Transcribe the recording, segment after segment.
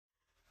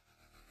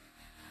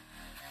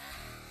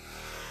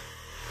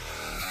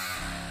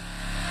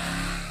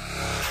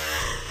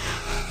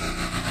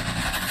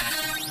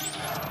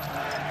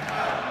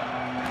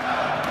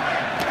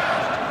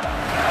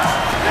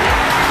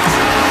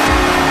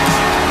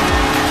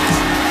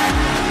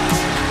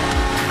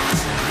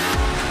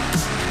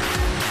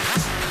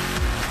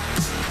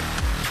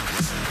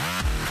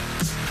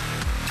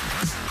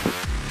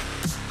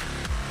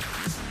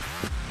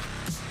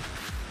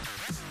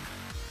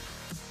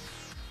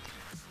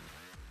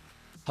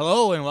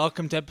Hello and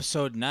welcome to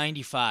episode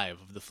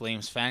 95 of the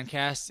Flames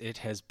Fancast. It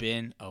has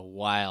been a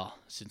while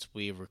since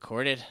we've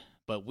recorded,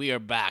 but we are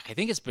back. I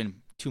think it's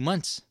been 2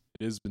 months.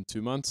 It has been 2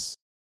 months,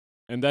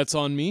 and that's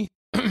on me.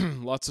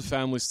 Lots of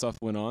family stuff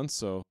went on,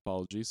 so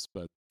apologies,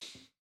 but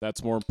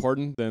that's more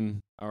important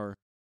than our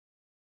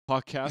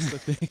podcast, I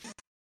think.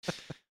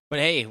 But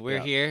hey, we're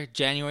here,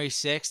 January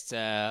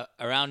 6th,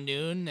 around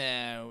noon.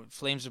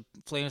 Flames are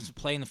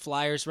playing the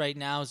Flyers right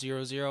now,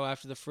 0-0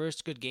 after the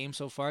first. Good game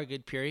so far,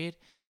 good period.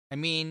 I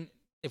mean,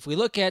 if we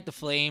look at the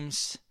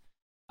Flames,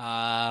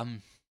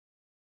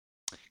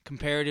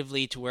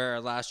 comparatively to where our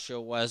last show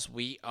was,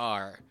 we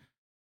are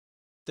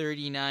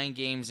 39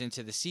 games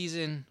into the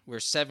season.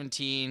 We're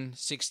 17,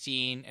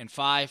 16, and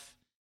 5,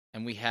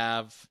 and we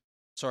have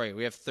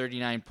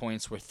 39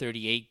 points. We're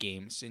 38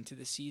 games into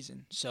the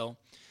season. So,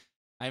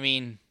 I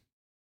mean,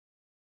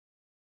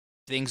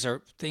 things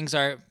are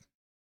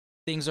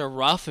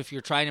rough if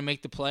you're trying to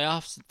make the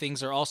playoffs.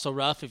 Things are also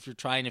rough if you're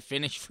trying to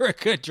finish for a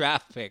good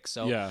draft pick.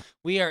 So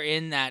we are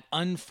in that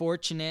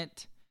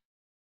unfortunate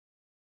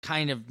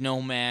kind of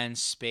no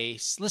man's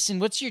space. Listen,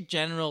 what's your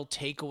general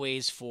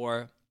takeaways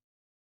for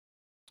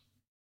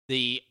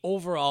the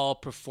overall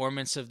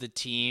performance of the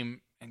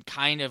team, and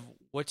kind of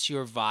what's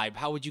your vibe?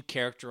 How would you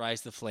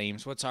characterize the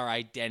Flames? What's our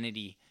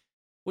identity?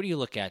 What do you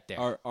look at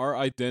there? Our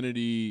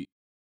identity,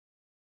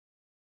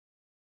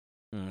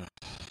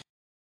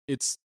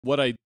 it's what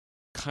I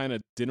kind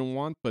of didn't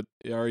want, but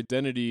our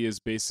identity is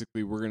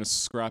basically we're going to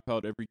scrap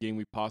out every game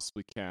we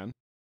possibly can.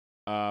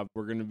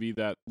 We're going to be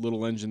that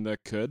little engine that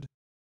could.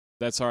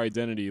 That's our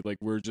identity. Like,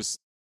 we're just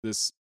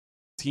this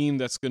team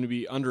that's going to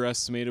be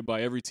underestimated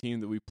by every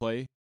team that we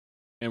play,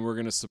 and we're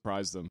going to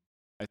surprise them.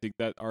 I think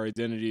that our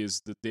identity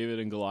is the David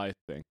and Goliath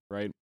thing,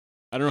 right?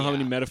 I don't know how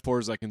many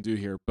metaphors I can do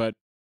here, but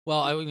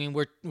I mean,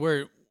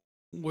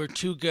 we're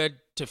too good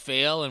to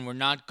fail, and we're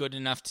not good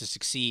enough to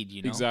succeed,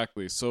 you know?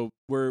 Exactly. So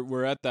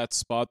we're at that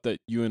spot that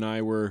you and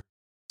I were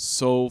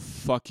so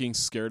fucking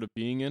scared of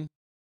being in.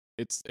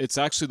 It's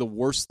actually the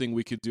worst thing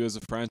we could do as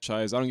a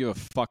franchise. I don't give a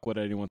fuck what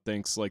anyone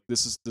thinks. Like,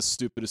 this is the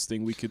stupidest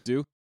thing we could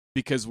do,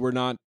 because we're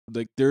not,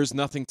 like, there's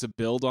nothing to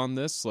build on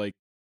this. Like,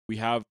 we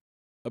have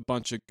a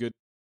bunch of good,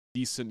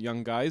 decent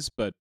young guys,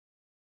 but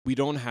we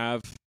don't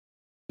have,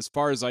 as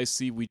far as I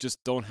see, we just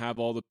don't have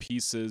all the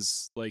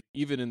pieces, like,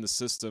 even in the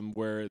system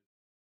where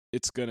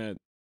it's going to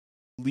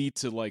lead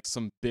to, like,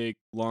 some big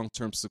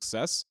long-term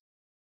success.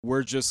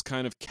 We're just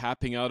kind of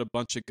capping out a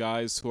bunch of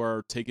guys who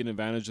are taking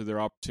advantage of their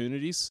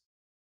opportunities.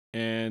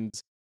 And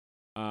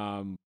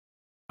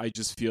I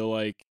just feel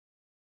like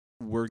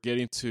we're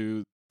getting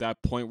to that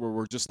point where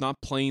we're just not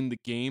playing the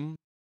game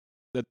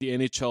that the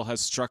NHL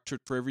has structured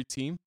for every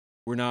team.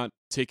 We're not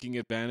taking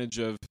advantage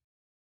of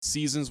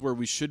seasons where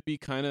we should be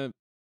kind of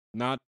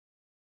not,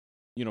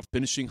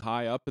 finishing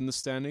high up in the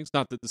standings.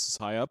 Not that this is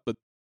high up, but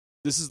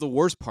this is the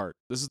worst part.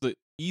 This is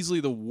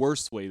easily the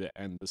worst way to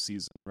end the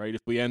season, right?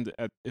 If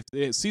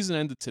the season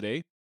ended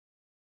today,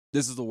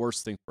 this is the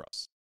worst thing for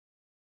us.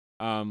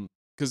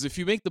 Because if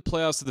you make the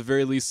playoffs, at the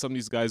very least, some of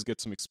these guys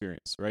get some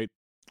experience, right?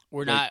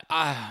 We're not.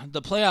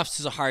 The playoffs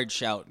is a hard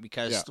shout,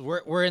 because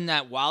we're in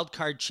that wild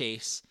card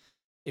chase.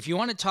 If you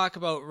want to talk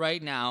about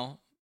right now,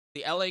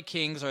 the LA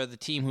Kings are the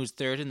team who's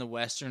third in the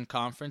Western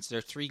Conference.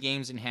 They're 3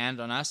 games in hand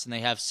on us, and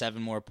they have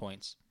 7 more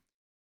points.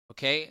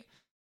 Okay?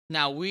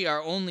 Now, we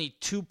are only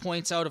 2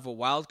 points out of a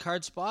wild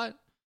card spot,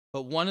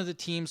 but one of the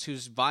teams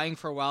who's vying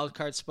for a wild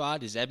card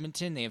spot is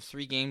Edmonton. They have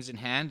 3 games in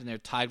hand, and they're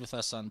tied with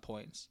us on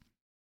points.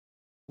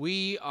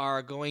 We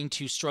are going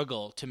to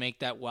struggle to make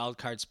that wild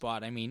card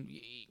spot. I mean,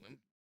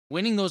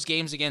 winning those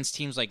games against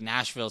teams like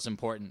Nashville is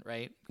important,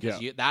 right?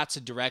 Because that's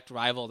a direct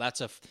rival.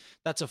 That's a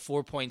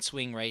 4-point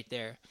swing right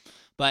there.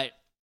 But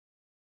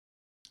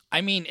I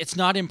mean, it's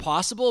not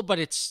impossible, but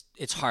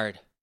it's hard.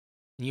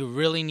 And you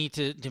really need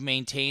to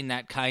maintain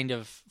that kind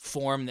of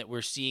form that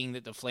we're seeing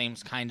that the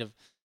Flames kind of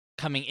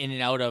coming in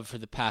and out of for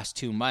the past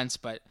 2 months.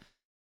 But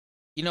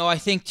I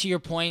think, to your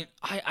point,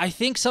 I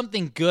think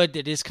something good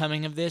that is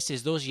coming of this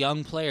is those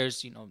young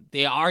players,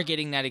 they are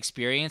getting that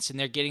experience, and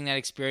they're getting that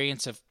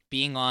experience of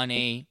being on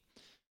a,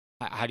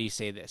 how do you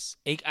say this?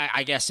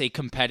 I guess a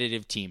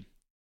competitive team.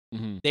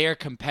 Mm-hmm. They are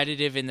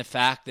competitive in the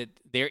fact that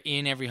they're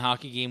in every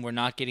hockey game. We're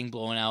not getting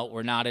blown out.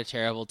 We're not a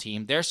terrible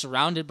team. They're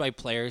surrounded by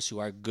players who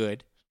are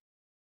good,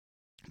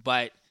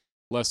 but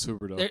less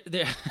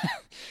Huberdeau.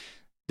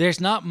 There's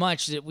not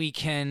much that we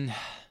can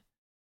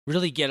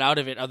really get out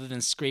of it other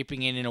than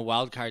scraping in a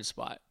wild card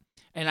spot.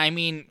 And I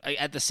mean,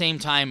 at the same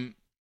time,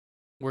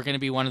 we're going to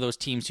be one of those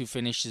teams who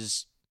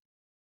finishes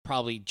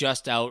probably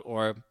just out,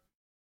 or,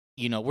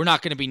 we're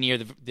not going to be near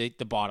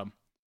the bottom.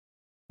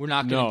 We're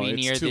not going to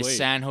be near the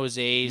San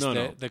Jose's,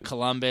 the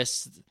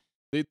Columbus.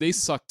 They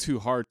suck too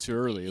hard too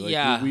early.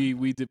 Like,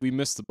 we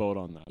missed the boat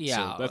on that.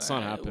 Yeah, so that's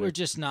not happening. We're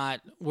just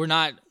not. We're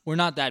not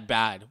that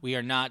bad. We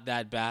are not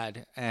that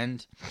bad.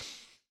 And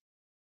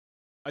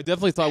I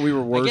definitely thought we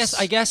were worse.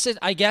 I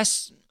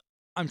guess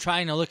I'm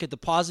trying to look at the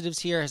positives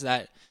here, is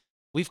that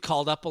we've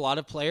called up a lot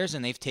of players,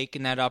 and they've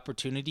taken that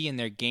opportunity, and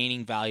they're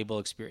gaining valuable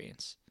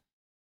experience.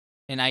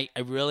 And I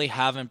really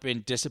haven't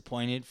been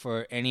disappointed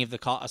for any of the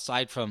call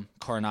aside from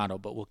Coronado,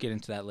 but we'll get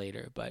into that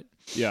later. But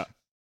yeah,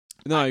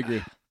 no, I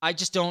agree. I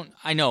just don't.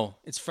 I know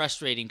it's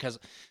frustrating because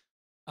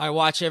I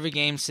watch every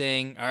game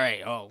saying, "All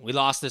right, we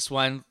lost this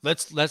one.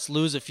 Let's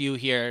lose a few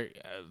here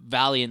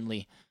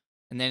valiantly."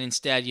 And then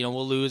instead,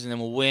 we'll lose, and then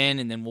we'll win,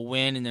 and then we'll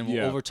win, and then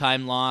we'll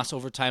overtime loss,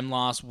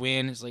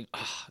 win. It's like,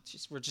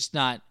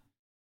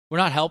 we're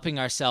not helping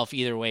ourselves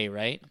either way,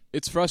 right?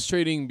 It's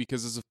frustrating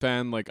because as a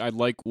fan, like I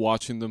like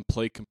watching them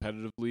play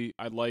competitively.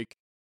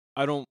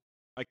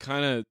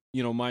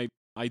 My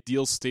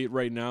ideal state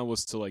right now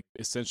was to like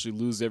essentially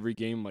lose every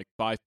game like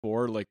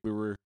 5-4, like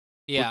we're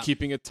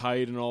keeping it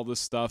tight and all this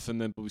stuff,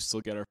 but we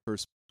still get our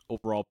first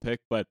overall pick.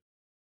 But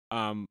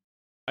I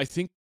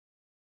think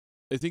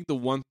the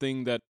one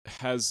thing that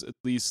has at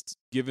least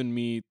given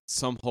me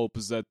some hope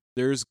is that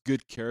there's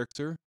good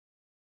character.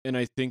 And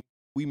I think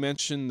we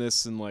mentioned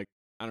this in like,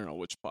 I don't know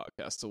which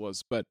podcast it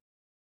was, but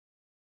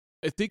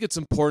I think it's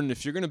important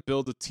if you're going to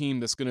build a team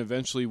that's going to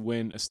eventually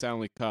win a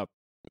Stanley Cup,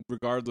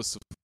 regardless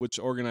of which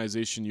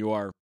organization you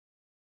are,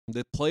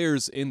 the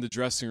players in the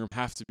dressing room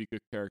have to be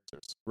good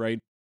characters, right?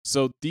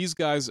 So these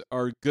guys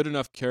are good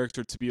enough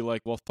character to be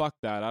like, well, fuck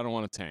that, I don't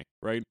want to tank,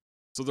 right?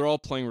 So they're all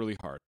playing really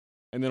hard.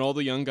 And then all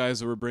the young guys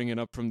that we're bringing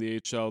up from the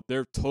AHL,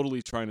 they're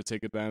totally trying to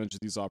take advantage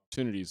of these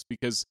opportunities.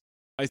 Because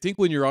I think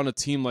when you're on a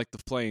team like the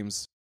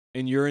Flames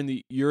and you're in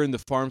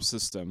the farm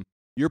system,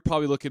 you're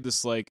probably looking at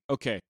this like,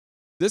 okay,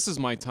 this is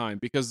my time,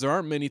 because there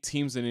aren't many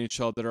teams in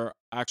NHL that are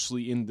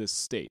actually in this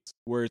state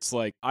where it's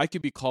like I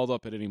could be called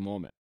up at any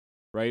moment,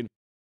 right?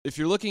 If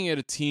you're looking at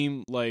a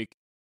team like,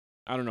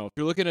 I don't know, if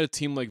you're looking at a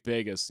team like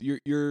Vegas,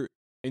 you're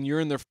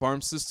in their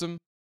farm system,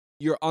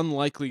 you're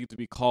unlikely to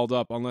be called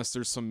up unless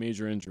there's some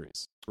major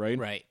injuries, right?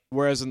 Right.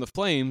 Whereas in the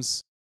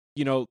Flames,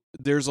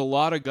 there's a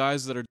lot of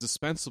guys that are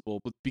dispensable,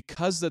 but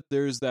because that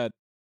there's that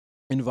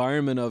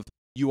environment of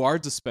you are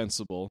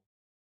dispensable,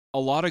 a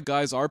lot of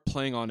guys are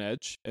playing on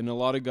edge, and a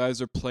lot of guys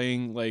are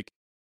playing like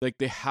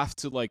they have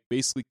to like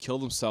basically kill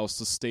themselves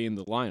to stay in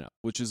the lineup,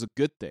 which is a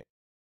good thing.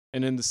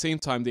 And in the same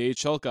time, the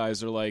AHL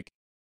guys are like,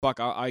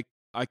 fuck, I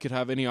could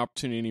have any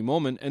opportunity any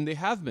moment, and they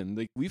have been.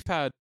 Like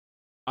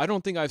I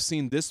don't think I've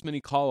seen this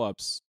many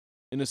call-ups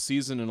in a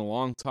season in a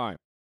long time,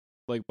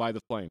 like by the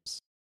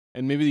Flames.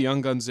 And maybe the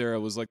Young Guns era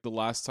was like the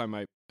last time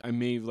I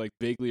may like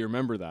vaguely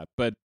remember that.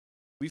 But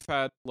we've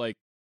had like,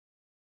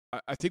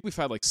 I think we've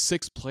had like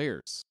 6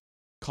 players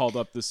called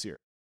up this year.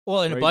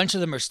 Well, and right? A bunch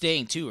of them are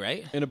staying too,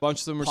 right? And a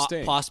bunch of them are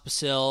staying.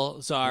 Pospisil,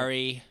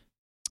 Zari.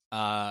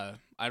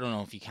 I don't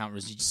know if you count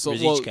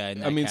Ruzicka in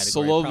that category.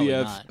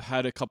 Soloviev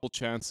had a couple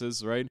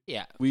chances, right?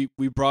 Yeah. We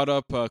brought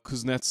up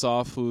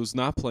Kuznetsov, who's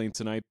not playing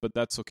tonight, but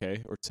that's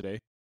okay, or today.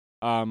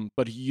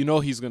 But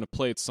he's going to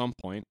play at some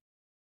point.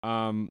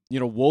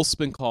 Wolf's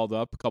been called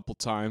up a couple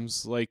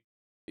times. Like,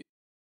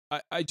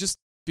 I just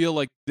feel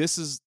like this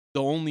is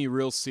the only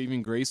real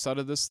saving grace out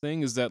of this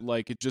thing, is that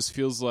like it just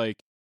feels like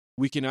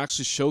we can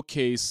actually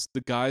showcase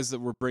the guys that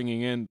we're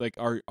bringing in, like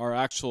our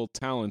actual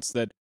talents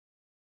that,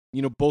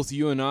 both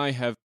you and I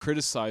have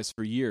criticized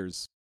for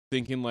years,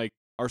 thinking like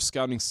our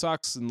scouting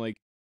sucks and like,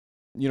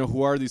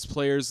 who are these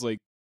players? Like,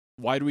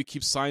 why do we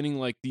keep signing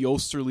like the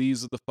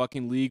Osterlees of the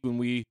fucking league when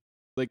we,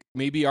 like,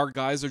 maybe our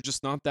guys are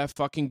just not that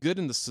fucking good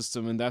in the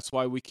system, and that's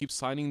why we keep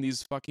signing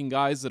these fucking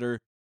guys that are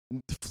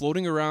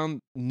floating around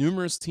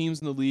numerous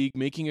teams in the league,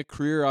 making a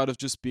career out of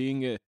just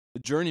being a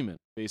journeyman,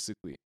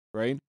 basically,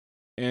 right?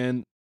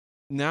 And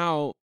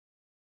now,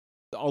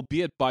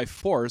 albeit by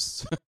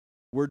force,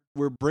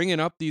 we're bringing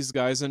up these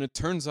guys, and it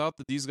turns out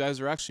that these guys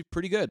are actually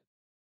pretty good,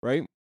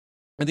 right?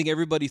 I think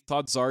everybody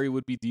thought Zari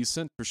would be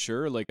decent for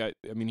sure. Like, I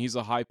mean, he's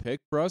a high pick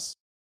for us.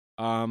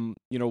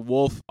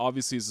 Wolf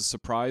obviously is a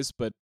surprise,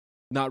 but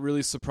not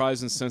really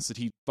surprised in the sense that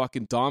he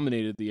fucking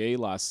dominated the A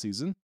last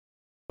season.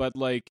 But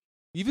like,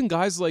 even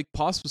guys like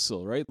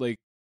Pospisil, right? Like,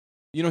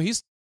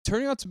 he's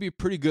turning out to be a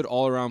pretty good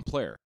all-around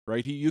player,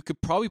 right? You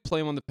could probably play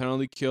him on the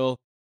penalty kill.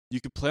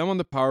 You could play him on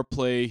the power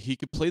play. He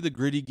could play the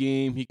gritty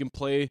game. He can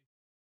play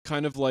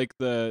kind of like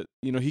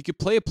he could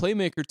play a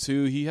playmaker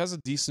too. He has a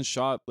decent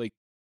shot. Like,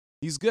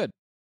 he's good,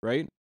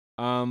 right?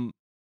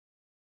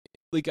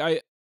 Like I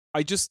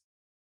just,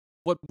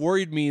 what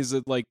worried me is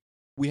that like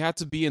we had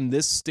to be in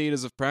this state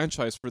as a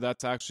franchise for that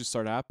to actually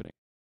start happening.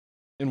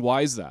 And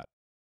why is that?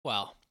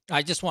 Well,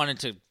 I just wanted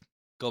to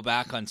go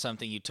back on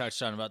something you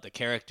touched on about the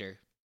character.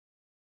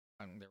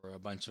 There were a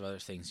bunch of other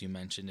things you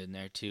mentioned in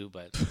there too,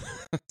 but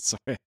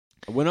sorry,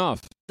 I went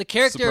off. The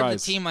character of the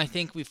team, I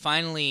think we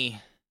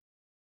finally.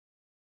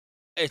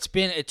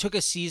 It took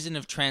a season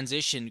of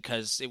transition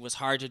because it was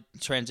hard to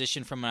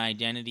transition from an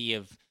identity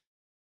of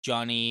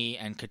Johnny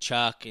and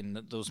Tkachuk and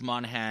those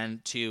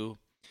Monahan to,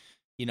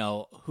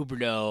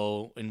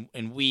 Huberdeau and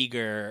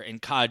Uyghur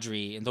and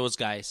Kadri and those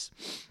guys.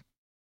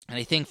 And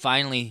I think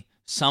finally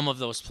some of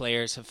those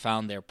players have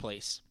found their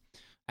place.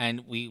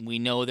 and we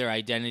know their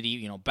identity.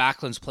 You know,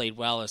 Backlund's played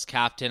well as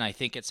captain. I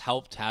think it's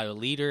helped have a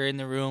leader in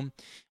the room.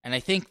 And I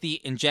think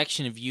the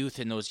injection of youth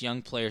in those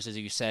young players, as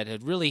you said,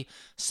 had really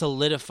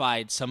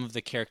solidified some of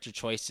the character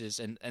choices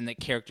and the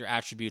character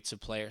attributes of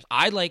players.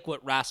 I like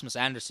what Rasmus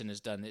Andersson has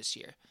done this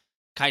year,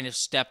 kind of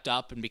stepped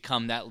up and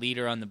become that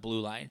leader on the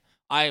blue line.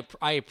 I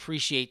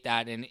appreciate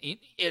that, and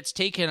it's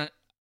taken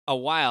a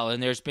while,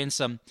 and there's been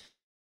some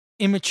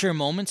immature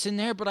moments in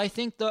there, but I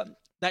think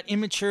that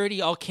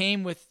immaturity all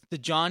came with the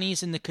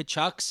Johnnies and the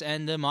Kachucks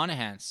and the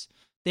Monahans.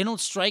 They don't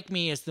strike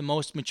me as the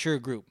most mature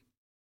group.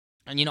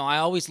 And, you know, I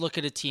always look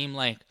at a team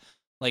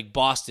like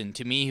Boston,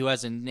 to me, who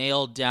has a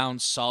nailed down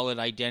solid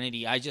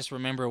identity. I just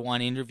remember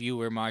one interview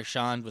where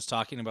Marchand was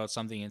talking about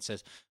something and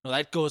says, no,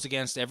 that goes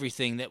against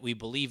everything that we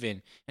believe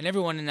in. And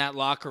everyone in that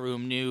locker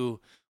room knew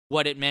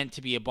what it meant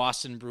to be a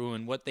Boston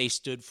Bruin, what they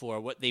stood for,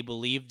 what they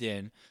believed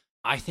in.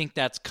 I think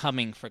that's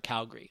coming for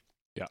Calgary.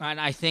 Yeah. And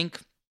I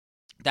think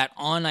that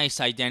on-ice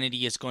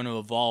identity is going to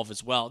evolve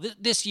as well.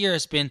 This year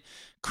has been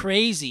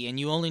crazy, and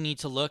you only need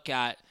to look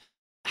at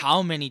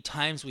how many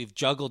times we've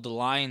juggled the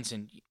lines,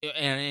 and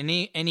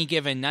any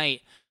given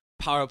night,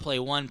 power play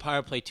 1,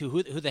 power play 2,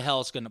 who the hell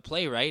is going to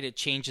play, right? It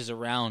changes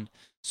around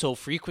so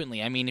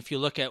frequently. I mean, if you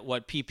look at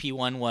what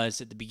PP1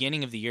 was at the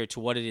beginning of the year to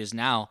what it is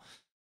now,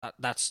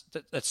 that's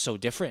so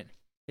different.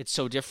 It's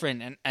so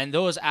different, and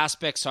those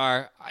aspects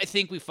are. I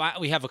think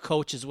we have a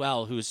coach as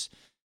well who's,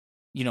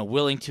 you know,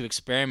 willing to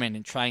experiment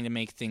and trying to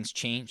make things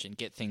change and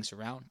get things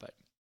around. But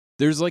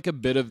there's like a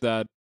bit of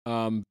that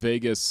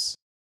Vegas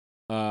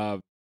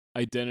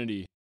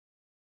identity.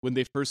 When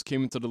they first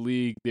came into the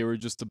league, they were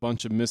just a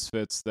bunch of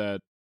misfits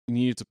that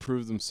needed to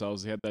prove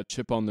themselves. They had that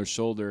chip on their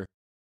shoulder.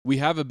 We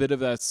have a bit of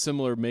that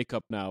similar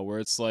makeup now, where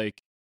it's like,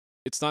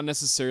 it's not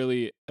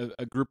necessarily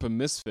a group of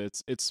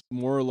misfits. It's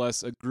more or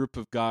less a group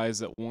of guys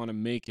that want to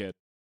make it,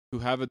 who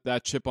have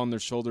that chip on their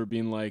shoulder,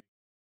 being like,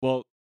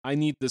 well, I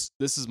need this.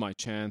 This is my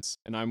chance,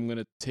 and I'm going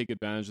to take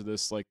advantage of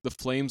this. Like, the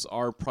Flames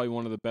are probably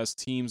one of the best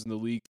teams in the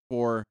league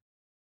for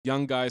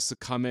young guys to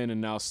come in and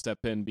now step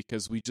in,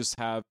 because we just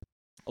have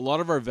a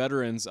lot of our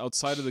veterans,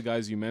 outside of the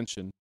guys you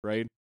mentioned,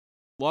 right?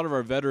 A lot of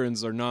our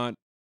veterans they're not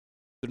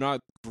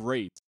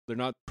great. They're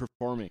not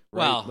performing,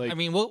 right? Well, like, I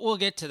mean, we'll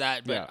get to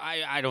that, but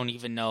yeah. I don't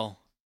even know.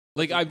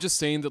 Like, I'm just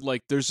saying that,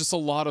 like, there's just a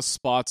lot of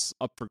spots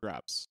up for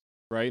grabs,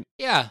 right?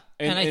 Yeah,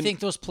 and I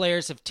think those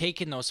players have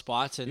taken those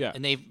spots,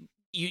 and they've.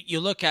 You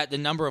look at the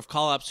number of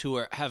call-ups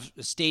who have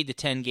stayed to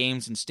 10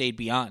 games and stayed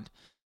beyond,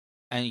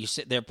 and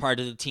they're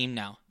part of the team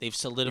now. They've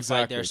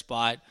solidified their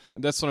spot.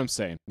 That's what I'm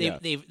saying.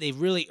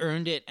 They've really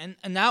earned it,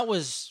 and that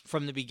was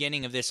from the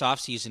beginning of this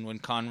offseason when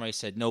Conroy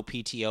said no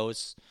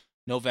PTOs,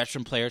 no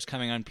veteran players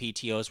coming on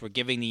PTOs. We're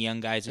giving the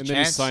young guys a chance. And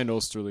then he signed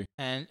Osterley.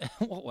 And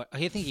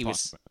I think he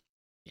was.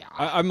 Yeah,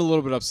 I'm a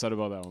little bit upset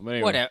about that one. But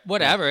anyway,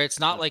 whatever. It's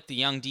not like the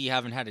young D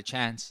haven't had a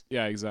chance.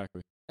 Yeah,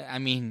 exactly. I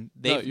mean,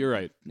 you're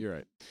right.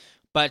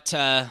 But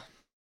I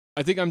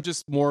think I'm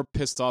just more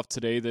pissed off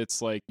today that it's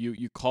like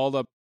you called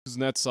up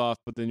Kuznetsov,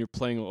 but then you're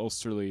playing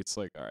Osterley. It's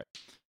like, all right.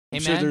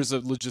 I'm sure there's a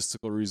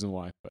logistical reason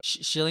why. But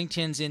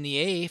Shillington's in the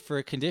A for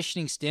a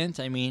conditioning stint.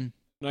 I mean,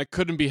 and I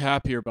couldn't be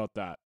happier about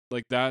that.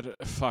 Like, that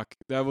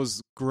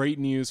was great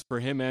news for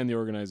him and the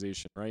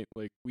organization, right?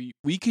 Like,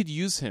 we could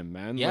use him,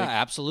 man. Yeah, like,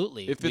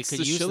 absolutely. If it's the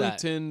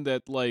Shillington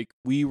that like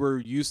we were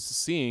used to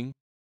seeing,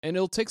 and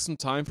it'll take some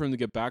time for him to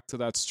get back to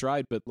that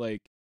stride, but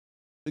like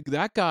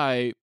that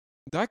guy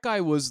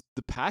was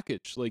the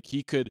package. Like,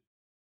 he could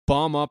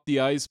bomb up the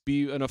ice,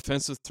 be an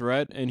offensive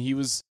threat, and he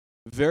was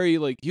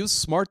he was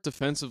smart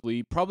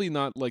defensively. Probably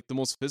not like the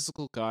most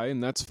physical guy,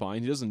 and that's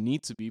fine. He doesn't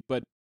need to be,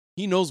 but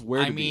he knows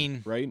where to be,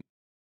 right?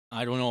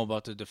 I don't know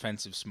about the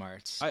defensive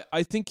smarts.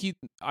 I think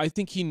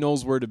he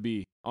knows where to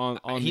be on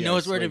he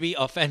knows where to be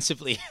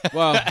offensively.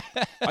 Well,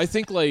 I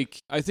think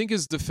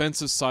his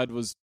defensive side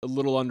was a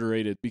little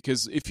underrated,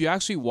 because if you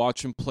actually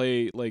watch him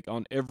play, like,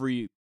 on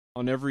every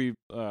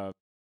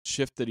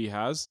shift that he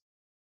has,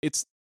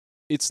 it's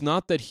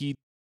not that he's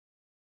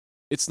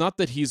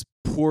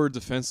poor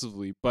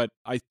defensively, but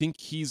I think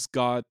he's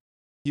got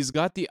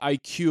the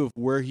IQ of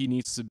where he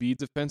needs to be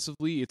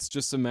defensively. It's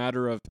just a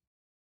matter of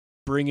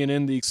bringing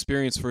in the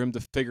experience for him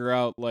to figure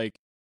out, like,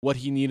 what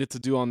he needed to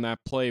do on that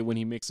play when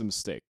he makes a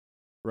mistake,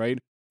 right?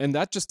 And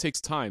that just takes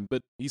time,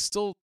 but he's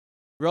still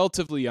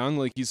relatively young.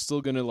 Like, he's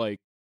still gonna, like,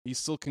 he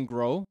still can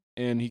grow,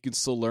 and he can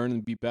still learn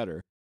and be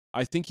better.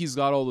 I think he's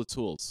got all the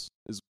tools,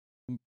 is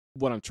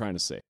what I'm trying to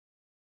say.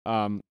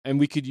 And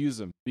we could use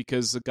him,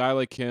 because a guy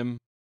like him,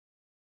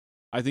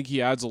 I think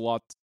he adds a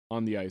lot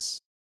on the ice.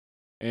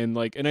 And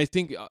I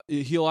think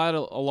he'll add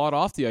a lot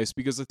off the ice,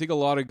 because I think a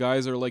lot of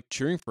guys are like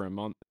cheering for him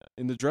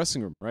in the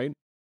dressing room, right?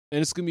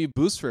 And it's gonna be a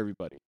boost for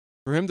everybody.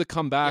 For him to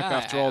come back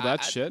after all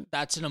that shit,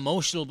 that's an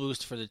emotional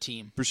boost for the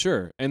team, for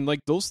sure. And like,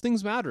 those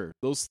things matter.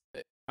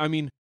 I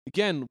mean,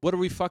 again, what are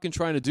we fucking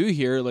trying to do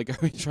here? Like, are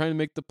we trying to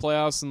make the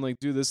playoffs and like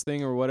do this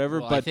thing or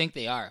whatever? Well, but I think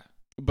they are.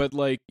 But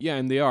like, yeah,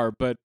 and they are.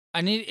 But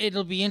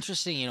it'll be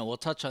interesting. You know, we'll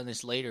touch on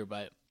this later,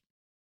 but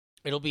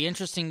it'll be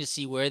interesting to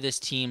see where this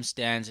team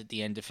stands at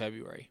the end of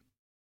February.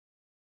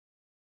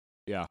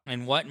 Yeah.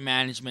 And what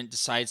management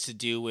decides to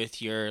do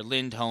with your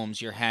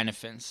Lindholms, your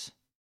Hannafins.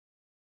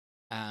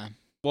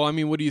 Well, I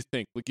mean, what do you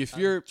think? Like, if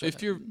you're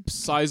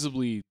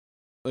sizably,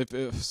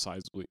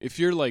 if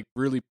you're like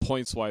really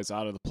points wise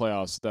out of the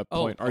playoffs at that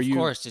point, of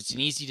course, it's an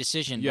easy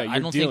decision. Yeah,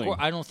 but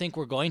I don't think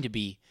we're going to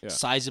be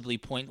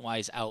sizably point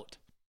wise out.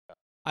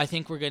 I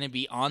think we're going to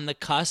be on the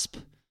cusp,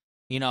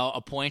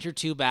 a point or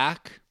two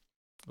back,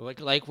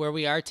 like where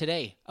we are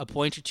today, a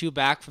point or two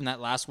back from that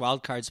last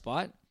wild card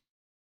spot,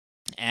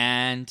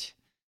 and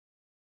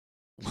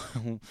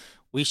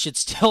we should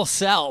still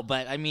sell.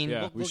 But I mean,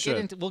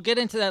 we'll get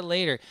into that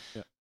later.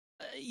 Yeah.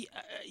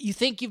 You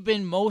think you've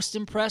been most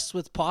impressed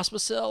with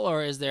Pospisil,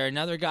 or is there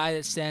another guy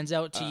that stands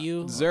out to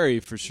you? Zary,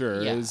 for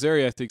sure. Yeah.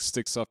 Zary, I think,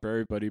 sticks up for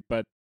everybody,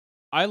 but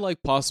I like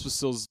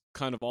Pospisil's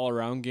kind of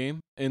all-around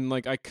game, and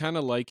like I kind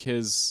of like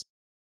I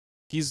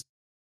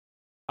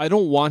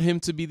don't want him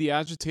to be the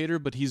agitator,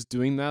 but he's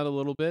doing that a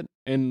little bit,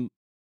 and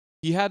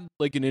he had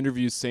like an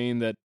interview saying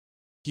that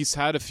he's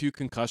had a few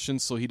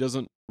concussions, so he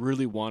doesn't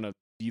really want to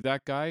be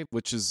that guy,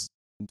 which is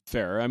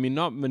fair. I mean,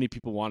 not many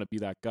people want to be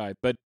that guy,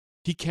 but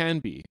he can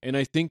be. And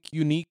I think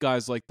you need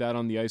guys like that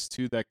on the ice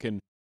too that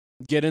can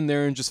get in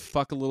there and just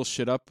fuck a little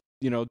shit up,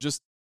 just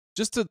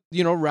to,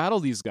 rattle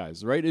these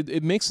guys, right?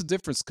 It makes a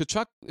difference.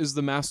 Tkachuk is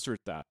the master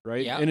at that,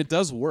 right? Yeah. And it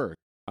does work.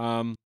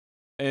 And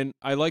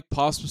I like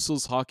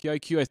Pospisil's hockey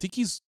IQ. I think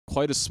he's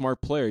quite a smart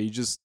player. He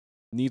just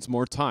needs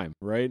more time,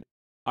 right?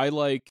 I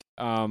like,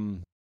 I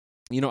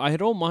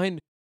don't mind.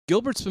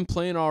 Gilbert's been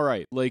playing all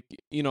right. Like,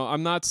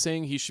 I'm not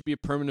saying he should be a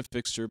permanent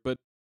fixture, but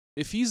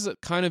if he's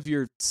kind of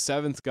your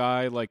seventh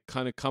guy, like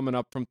kind of coming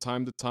up from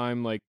time to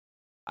time, like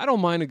I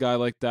don't mind a guy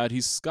like that.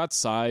 He's got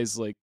size.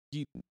 Like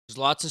there's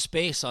lots of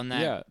space on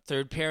that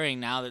third pairing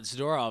now that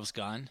Zadorov's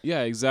gone.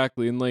 Yeah,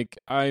 exactly. And like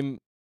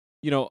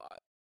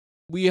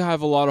we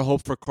have a lot of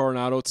hope for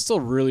Coronado. It's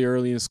still really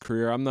early in his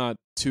career. I'm not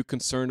too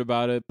concerned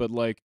about it, but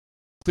like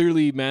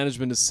clearly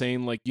management is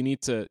saying like you need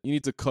to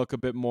cook a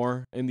bit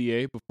more in the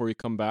A before you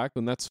come back,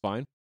 and that's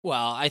fine.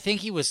 Well, I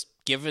think he was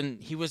given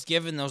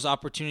those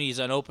opportunities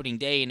on opening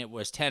day, and it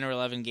was 10 or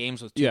 11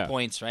 games with 2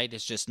 points, right?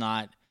 It's just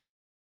not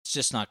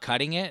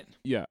cutting it.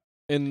 Yeah.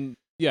 And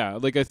yeah,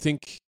 like I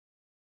think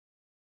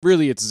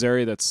really it's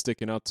Zary that's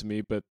sticking out to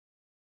me, but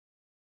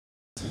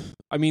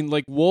I mean,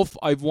 like Wolf,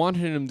 I've wanted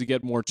him to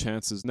get more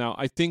chances. Now,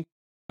 I think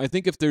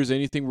if there's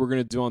anything we're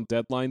going to do on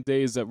deadline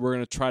day is that we're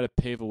going to try to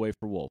pave a way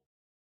for Wolf.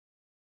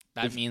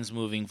 That means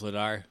moving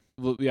Vladar.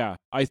 Well, yeah,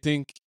 I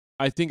think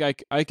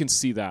I can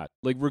see that.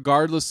 Like,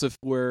 regardless if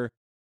we're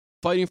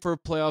fighting for a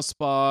playoff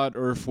spot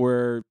or if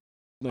we're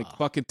like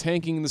fucking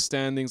tanking in the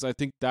standings, I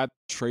think that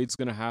trade's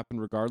gonna happen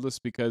regardless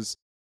because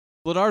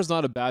Vladar's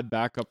not a bad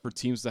backup for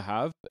teams to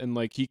have, and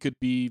like he could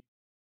be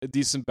a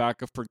decent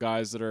backup for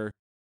guys that are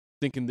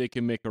thinking they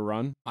can make a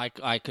run. I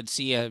could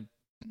see a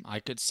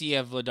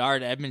Vladar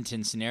to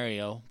Edmonton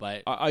scenario,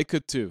 but I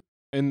could too,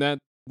 and that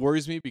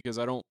worries me because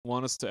I don't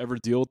want us to ever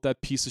deal with that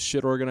piece of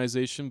shit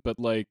organization. But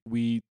like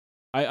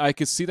I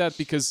could see that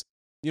because,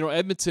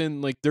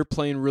 Edmonton, like, they're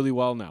playing really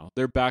well now.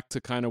 They're back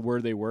to kind of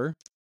where they were,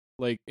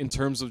 like, in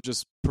terms of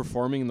just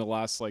performing in the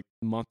last, like,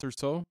 month or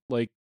so.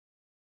 Like,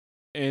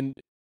 and,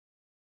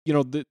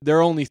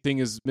 their only thing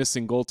is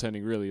missing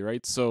goaltending, really,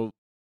 right? So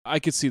I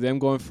could see them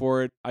going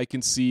for it. I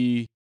can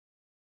see,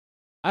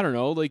 I don't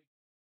know, like,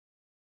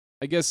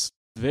 I guess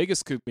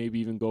Vegas could maybe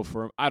even go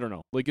for him. I don't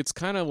know. Like, it's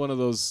kind of one of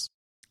those.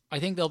 I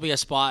think there'll be a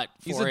spot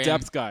for him. He's a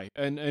depth guy,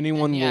 and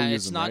anyone will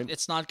use him, right?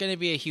 It's not going to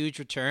be a huge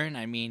return.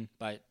 I mean,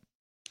 but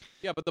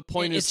yeah, but the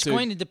point is, it's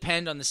going to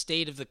depend on the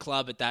state of the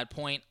club at that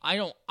point.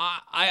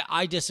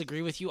 I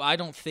disagree with you. I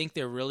don't think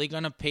they're really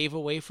going to pave a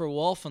way for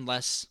Wolf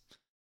unless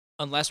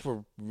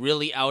we're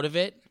really out of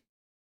it.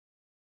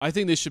 I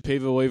think they should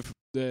pave a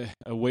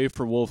way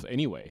for Wolf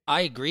anyway.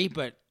 I agree,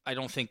 but I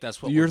don't think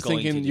that's what we're going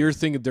to do. You're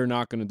thinking they're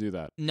not going to do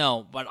that.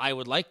 No, but I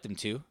would like them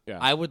to. Yeah.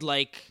 I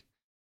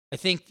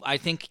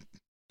think.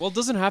 Well, it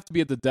doesn't have to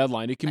be at the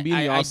deadline. It can be in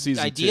the offseason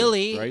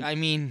ideally, too, right? I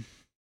mean,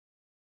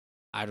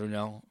 I don't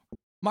know.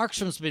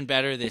 Markstrom's been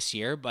better this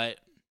year, but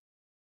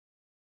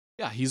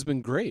yeah, he's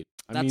been great.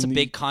 That's a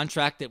big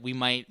contract that we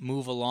might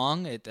move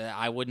along.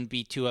 I wouldn't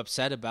be too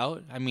upset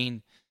about. I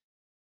mean,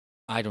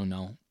 I don't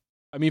know.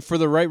 I mean, for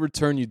the right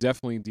return, you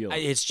definitely deal.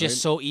 It's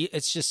just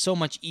so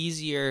much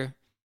easier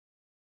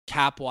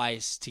cap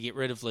wise to get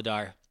rid of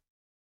Vladar,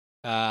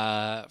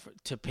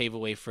 to pave a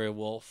way for a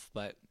Wolf.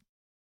 But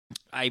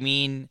I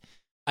mean,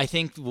 I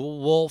think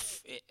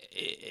Wolf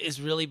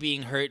is really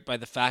being hurt by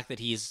the fact that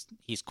he's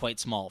quite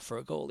small for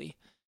a goalie,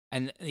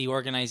 and the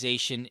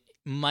organization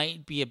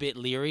might be a bit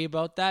leery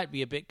about that,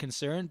 be a bit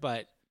concerned.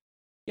 But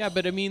yeah,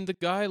 but I mean, the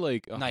guy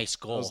nice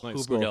goal,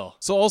 nice Huberdeau. Goal.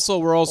 So also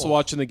we're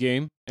watching the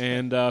game,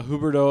 and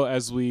Huberdeau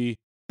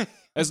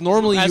as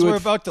normally we're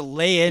about to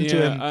lay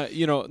into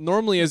him.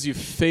 Normally as you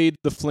fade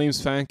the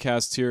Flames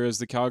Fancast here as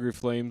the Calgary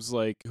Flames,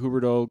 like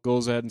Huberdeau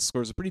goes ahead and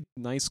scores a pretty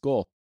nice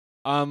goal.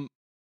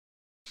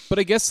 But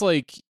I guess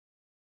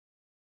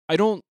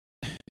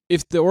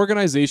if the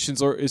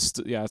organizations it's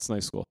a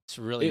nice goal. It's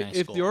a really nice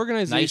if goal. the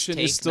organization nice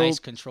take, is still nice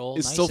control,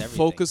 is nice still everything.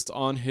 focused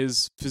on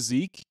his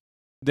physique,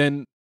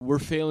 then we're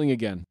failing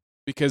again.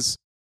 Because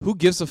who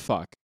gives a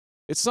fuck?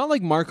 It's not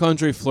like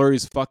Marc-Andre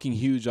Fleury's fucking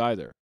huge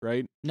either,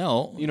 right?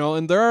 No.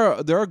 And there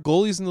are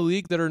goalies in the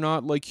league that are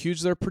not like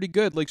huge, they're pretty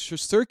good. Like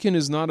Shesterkin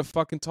is not a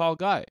fucking tall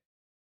guy.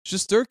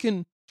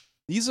 Shesterkin,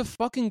 he's a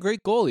fucking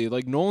great goalie.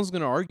 Like no one's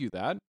gonna argue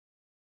that.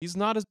 He's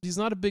not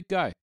a big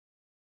guy.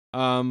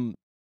 And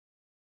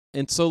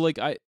so like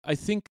I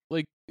think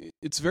like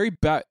it's very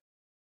bad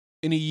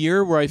in a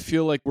year where I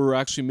feel like we're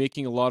actually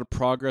making a lot of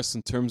progress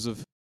in terms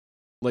of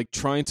like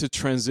trying to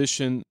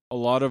transition a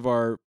lot of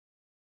our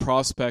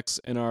prospects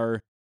and our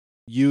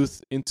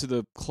youth into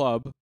the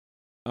club.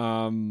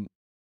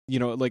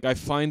 Like I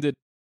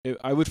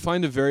would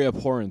find it very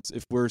abhorrent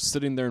if we're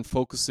sitting there and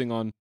focusing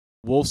on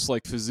Wolf's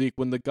like physique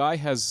when the guy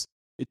has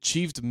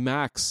achieved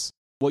max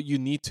what you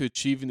need to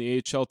achieve in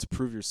the AHL to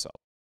prove yourself.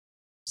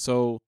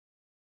 So,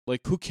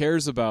 like, who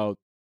cares about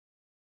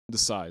the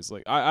size?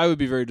 Like, I would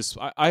be very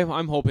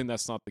I'm hoping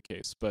that's not the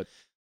case, but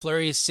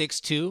Fleury is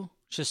 6'2",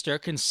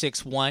 Shesterkin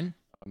 6'1".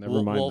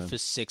 Never mind. Wolf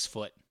is 6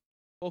 foot.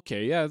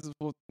 Okay, yeah,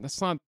 well,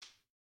 it's not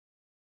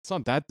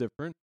that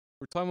different.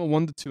 We're talking about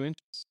 1 to 2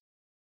 inches.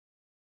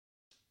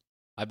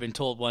 I've been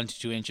told 1 to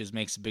 2 inches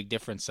makes a big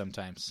difference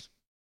sometimes.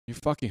 You're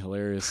fucking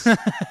hilarious.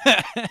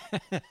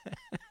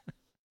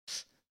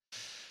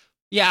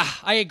 Yeah,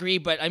 I agree,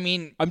 but I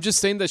mean... I'm just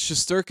saying that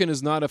Shesterkin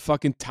is not a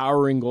fucking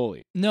towering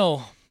goalie.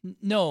 No.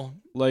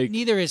 Like,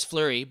 neither is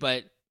Fleury,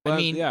 but I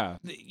mean, yeah.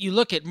 You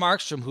look at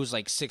Markstrom, who's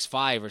like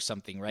 6'5" or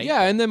something, right?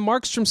 Yeah, and then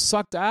Markstrom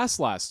sucked ass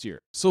last year.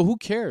 So who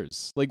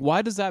cares? Like,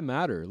 why does that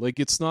matter? Like,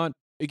 it's not...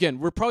 Again,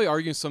 we're probably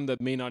arguing something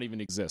that may not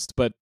even exist,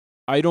 but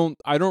I don't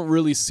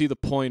really see the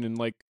point in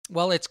like...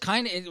 Well, it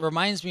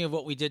reminds me of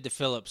what we did to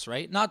Phillips,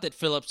 right? Not that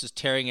Phillips is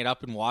tearing it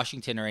up in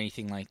Washington or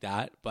anything like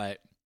that, but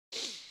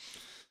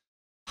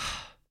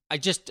I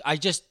just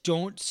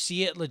don't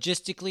see it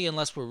logistically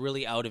unless we're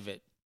really out of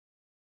it.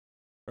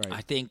 Right.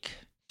 I think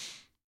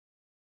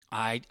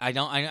I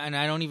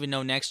don't even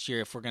know next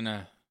year if we're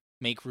gonna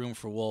make room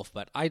for Wolf,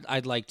 but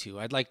I'd like to.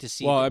 I'd like to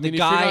see. Well, the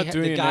guy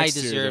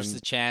deserves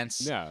the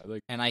chance. Yeah,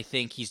 and I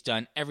think he's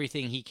done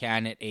everything he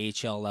can at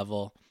AHL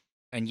level.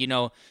 And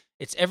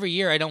it's every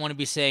year. I don't want to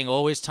be saying,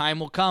 "Always time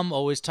will come.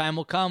 Always time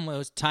will come.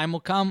 Always time will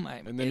come."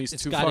 And then he's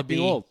too fucking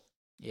old.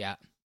 Yeah.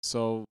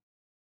 So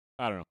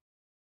I don't know.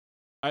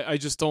 I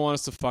just don't want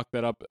us to fuck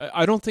that up.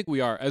 I don't think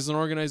we are. As an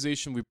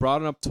organization, we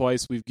brought him up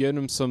twice. We've given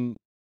him some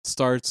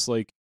starts.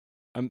 Like,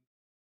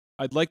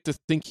 I'd like to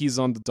think he's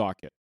on the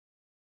docket.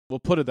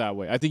 We'll put it that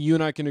way. I think you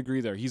and I can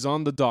agree there. He's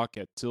on the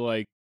docket to,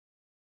 like,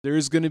 there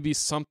is going to be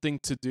something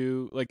to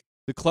do. Like,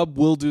 the club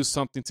will do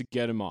something to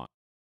get him on,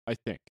 I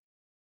think.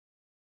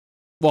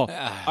 Well,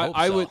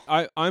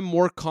 I'm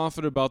more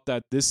confident about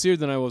that this year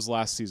than I was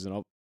last season.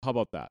 How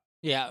about that?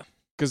 Yeah.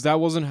 Because that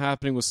wasn't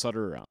happening with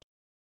Sutter around.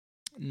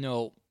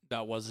 No,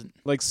 that wasn't.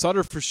 Like,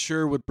 Sutter for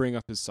sure would bring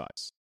up his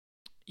size.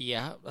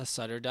 Yeah,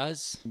 Sutter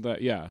does.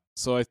 But yeah,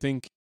 so I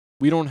think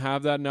we don't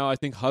have that now. I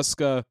think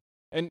Huska,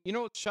 and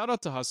shout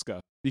out to Huska,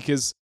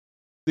 because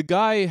the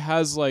guy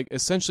has like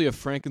essentially a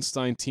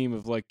Frankenstein team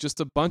of like just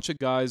a bunch of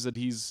guys that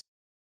he's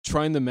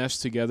trying to mesh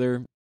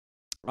together.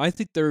 I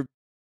think they're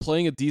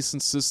playing a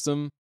decent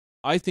system.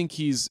 I think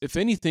if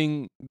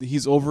anything,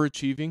 he's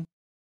overachieving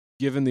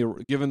given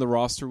the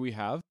roster we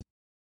have.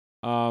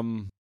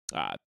 Damn,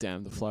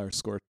 the Flyers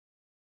scored.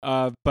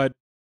 But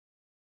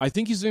I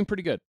think he's doing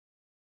pretty good.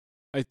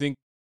 I think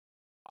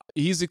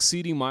he's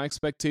exceeding my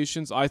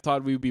expectations. I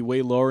thought we would be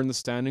way lower in the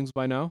standings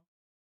by now.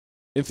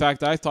 In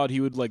fact, I thought he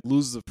would like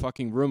lose the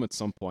fucking room at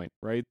some point,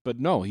 right? But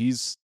no,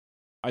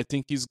 I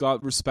think he's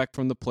got respect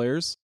from the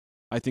players.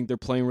 I think they're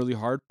playing really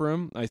hard for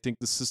him. I think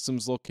the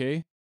system's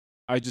okay.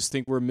 I just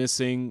think we're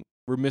missing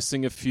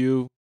a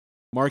few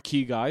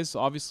marquee guys,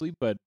 obviously,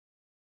 but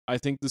I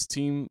think this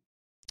team,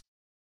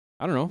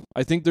 I don't know.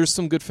 I think there's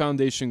some good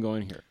foundation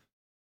going here.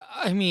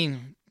 I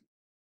mean,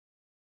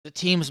 the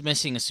team's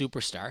missing a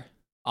superstar,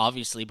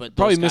 obviously, but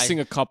probably missing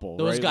a couple.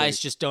 Those right? guys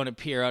just don't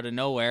appear out of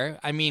nowhere.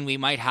 I mean, we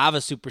might have a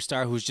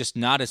superstar who's just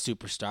not a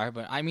superstar,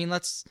 but I mean,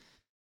 that's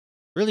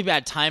really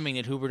bad timing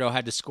that Huberdeau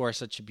had to score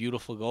such a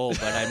beautiful goal.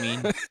 But I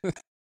mean,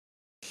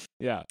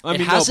 yeah,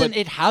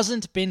 it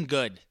hasn't been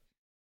good.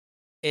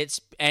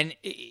 It's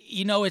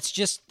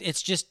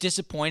just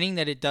disappointing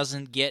that it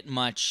doesn't get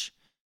much.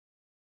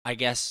 I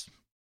guess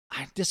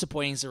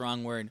disappointing is the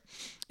wrong word.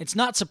 It's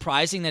not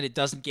surprising that it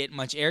doesn't get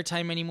much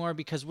airtime anymore,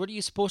 because what are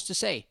you supposed to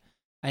say?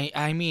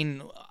 I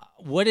mean,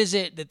 what is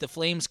it that the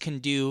Flames can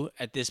do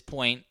at this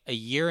point, a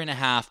year and a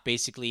half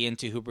basically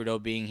into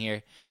Huberdeau being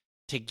here,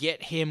 to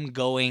get him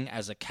going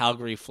as a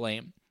Calgary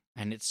Flame?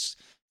 And it's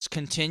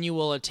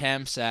continual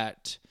attempts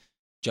at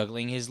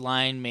juggling his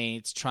line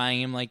mates,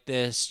 trying him like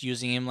this,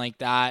 using him like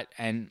that,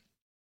 and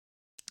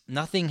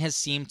nothing has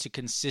seemed to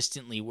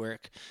consistently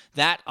work.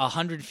 That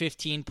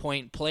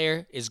 115-point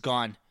player is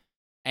gone,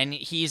 and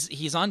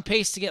he's on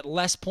pace to get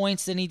less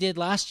points than he did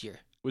last year,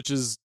 which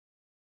is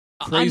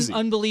crazy,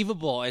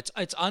 unbelievable. It's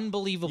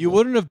unbelievable. You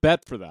wouldn't have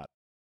bet for that.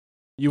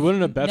 You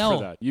wouldn't have bet for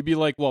that. You'd be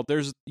like, well,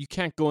 you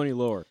can't go any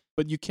lower,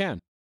 but you can.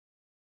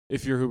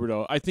 if you're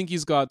Huberdeau. I think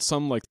he's got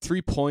some like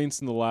 3 points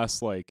in the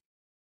last like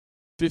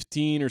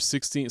 15 or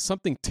 16,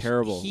 something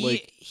terrible.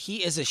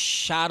 He is a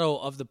shadow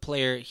of the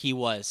player he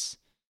was.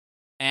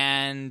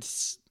 And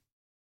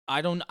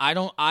I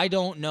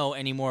don't know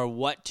anymore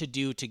what to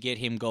do to get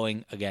him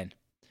going again.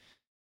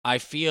 I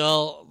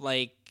feel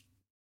like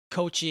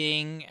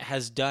coaching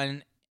has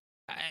done,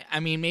 I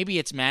mean, maybe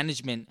it's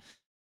management.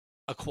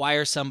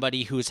 Acquire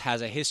somebody who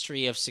has a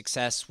history of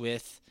success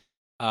with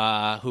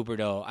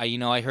Huberdeau.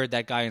 I heard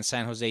that guy in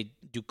San Jose,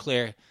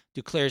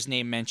 Duclair's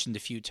name mentioned a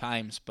few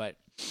times, but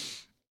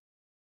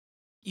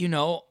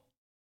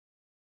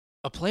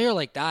a player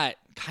like that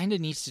kind of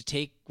needs to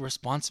take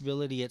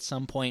responsibility at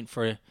some point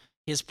for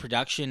his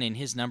production and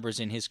his numbers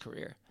in his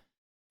career.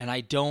 And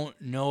I don't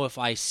know if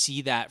I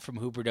see that from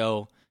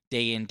Huberdeau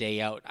day in,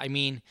 day out. I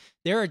mean,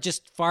 there are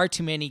just far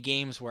too many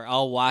games where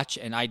I'll watch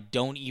and I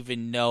don't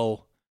even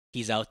know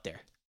he's out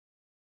there.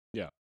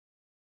 Yeah.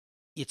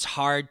 It's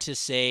hard to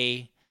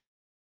say.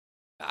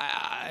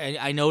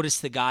 I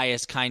noticed the guy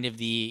as kind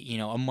of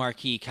a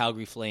marquee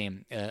Calgary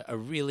Flame, a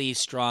really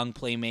strong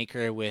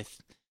playmaker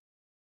with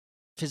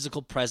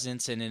physical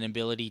presence and an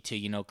ability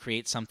to,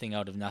 create something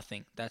out of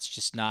nothing. That's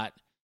just not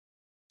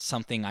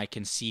something I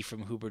can see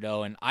from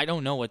Huberdeau, and I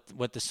don't know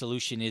what the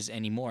solution is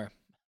anymore.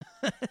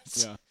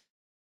 Yeah.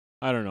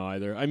 I don't know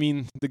either. I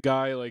mean, the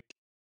guy, like,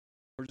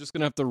 we're just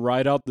going to have to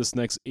ride out this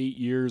next 8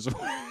 years or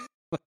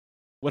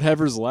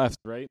whatever's left,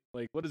 right?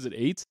 Like, what is it,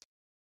 8?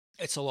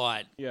 It's a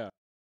lot. Yeah.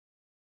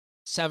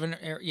 7,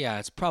 yeah,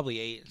 it's probably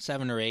 8,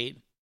 7 or 8.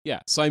 Yeah,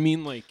 so I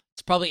mean, like...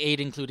 It's probably 8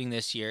 including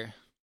this year.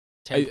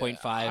 10.5.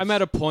 I'm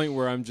at a point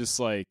where I'm just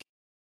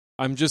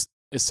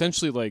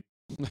essentially like...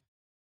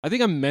 I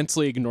think I'm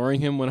mentally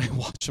ignoring him when I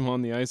watch him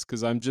on the ice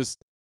because I'm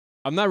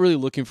not really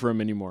looking for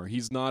him anymore.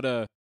 He's not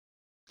a...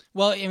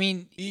 Well, I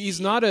mean, he's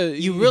not a...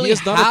 You really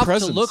have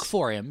to look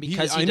for him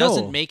because he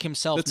doesn't know. make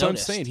himself That's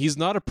noticed. what I'm saying. He's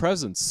not a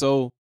presence.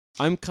 So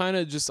I'm kind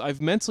of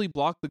I've mentally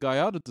blocked the guy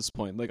out at this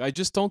point. Like, I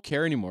just don't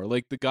care anymore.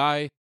 Like, the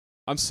guy,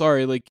 I'm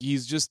sorry, like,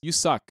 he's just, you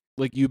suck.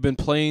 Like, you've been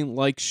playing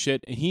like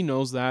shit, and he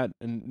knows that,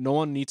 and no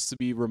one needs to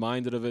be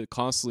reminded of it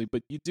constantly.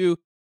 But you do.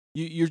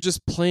 You're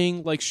just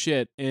playing like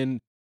shit, and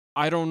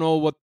I don't know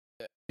what...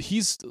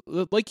 He's,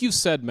 like you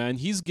said, man,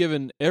 he's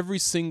given every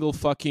single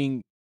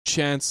fucking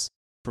chance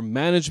from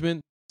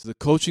management to the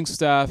coaching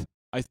staff.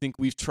 I think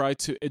we've tried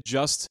to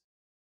adjust,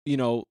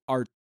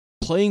 our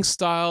playing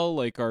style,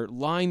 like our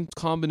line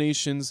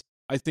combinations.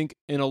 I think,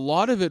 and a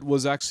lot of it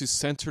was actually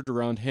centered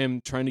around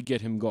him trying to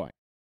get him going,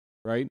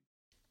 right?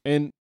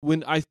 And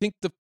when I think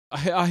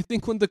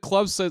when the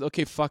club said,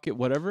 okay, fuck it,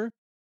 whatever,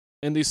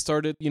 and they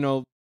started,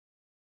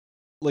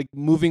 like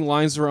moving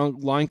lines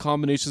around, line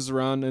combinations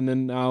around, and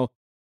then now,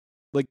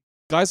 like,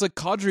 guys like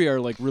Kadri are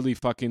like really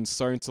fucking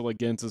starting to like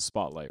get into the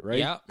spotlight, right?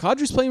 Yeah.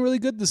 Kadri's playing really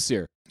good this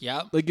year.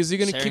 Yeah. Like, is he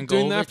going to keep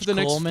doing that for the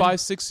next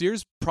 5-6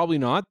 years? Probably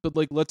not. But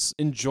like, let's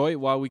enjoy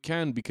it while we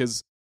can,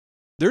 because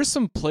there's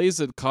some plays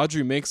that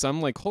Kadri makes. I'm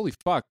like, holy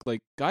fuck! Like,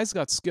 guy's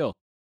got skill.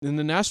 In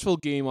the Nashville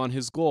game on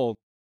his goal,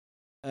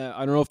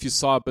 I don't know if you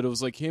saw it, but it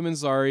was like him and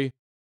Zari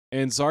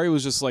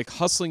was just like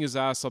hustling his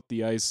ass up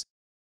the ice,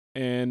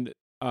 and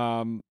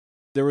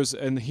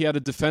he had a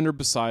defender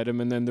beside him,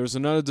 and then there was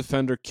another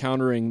defender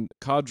countering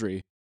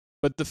Kadri.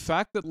 But the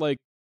fact that like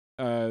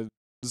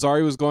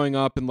Zari was going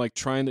up and like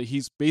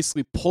he's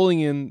basically pulling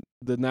in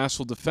the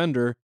Nashville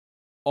defender,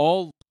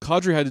 all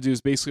Kadri had to do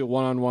is basically a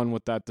one-on-one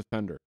with that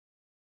defender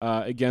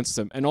against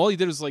him. And all he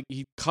did is like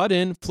he cut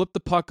in, flipped the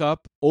puck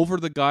up over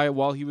the guy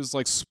while he was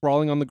like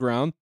sprawling on the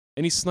ground,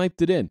 and he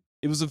sniped it in.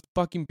 It was a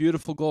fucking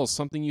beautiful goal,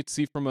 something you'd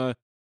see from a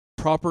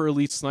proper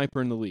elite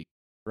sniper in the league,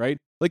 right?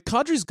 Like,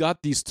 Kadri's got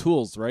these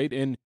tools, right?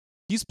 And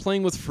he's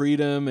playing with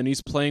freedom, and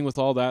he's playing with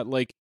all that.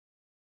 Like,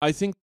 I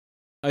think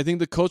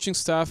the coaching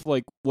staff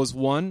like was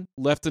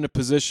left in a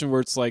position where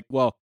it's like,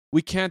 well,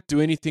 we can't do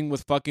anything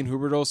with fucking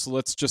Huberdeau, so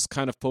let's just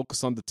kind of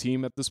focus on the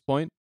team at this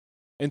point.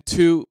 And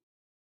 2,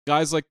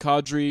 guys like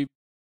Kadri,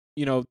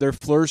 they're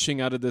flourishing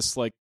out of this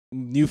like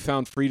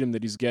newfound freedom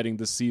that he's getting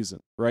this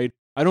season, right?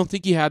 I don't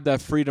think he had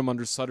that freedom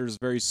under Sutter's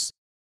very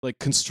like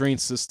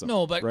constrained system.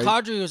 No, but right?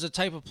 Kadri was a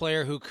type of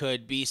player who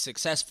could be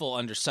successful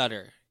under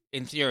Sutter.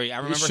 In theory, I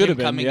remember him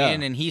coming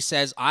in, and he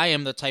says, "I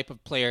am the type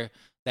of player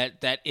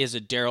that is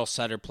a Daryl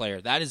Sutter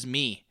player. That is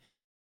me."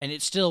 And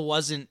it still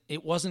wasn't.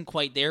 It wasn't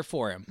quite there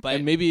for him.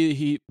 But maybe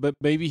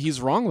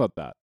he's wrong about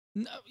that.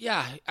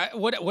 Yeah,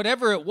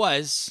 whatever it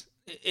was,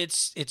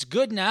 it's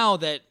good now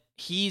that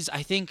he's,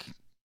 I think,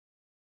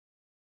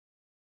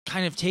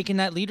 kind of taken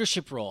that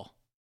leadership role.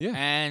 Yeah,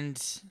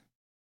 and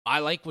I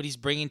like what he's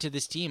bringing to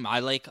this team. I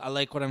like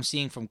what I'm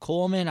seeing from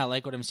Coleman. I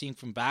like what I'm seeing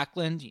from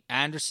Backlund,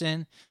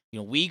 Anderson.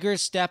 Uyghur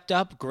stepped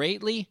up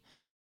greatly.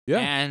 Yeah.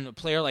 And a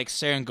player like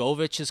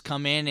Sarangovic has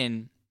come in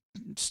and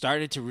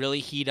started to really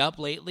heat up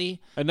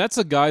lately. And that's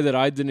a guy that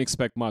I didn't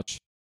expect much,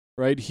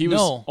 right? He was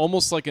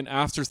almost like an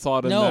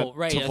afterthought in that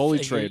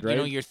Toffoli trade,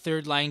 right? Your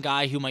third line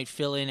guy who might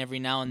fill in every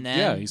now and then.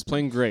 Yeah, he's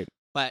playing great.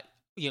 But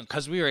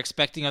because we were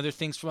expecting other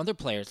things from other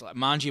players, like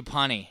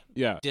Mangiapane.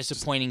 Yeah,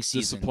 disappointing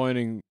season.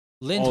 Disappointing.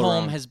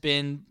 Lindholm has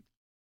been,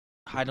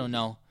 I don't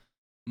know.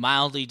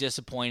 mildly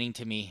disappointing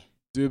to me.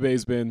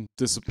 Dubé's been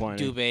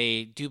disappointing.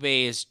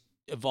 Dubé is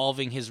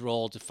evolving his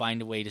role to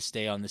find a way to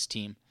stay on this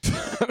team.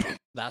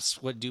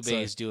 That's what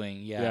Dubé is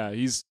doing. Yeah,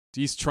 he's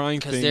trying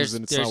things,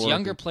 and it's not working. There's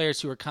younger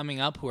players who are coming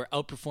up who are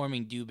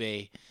outperforming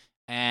Dubé,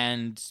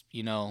 and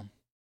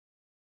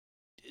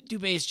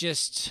Dubé's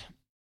just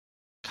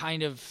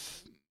kind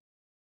of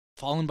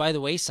fallen by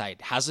the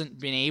wayside. Hasn't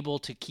been able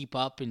to keep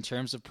up in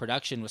terms of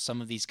production with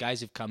some of these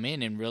guys who've come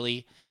in and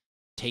really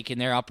taken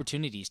their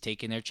opportunities,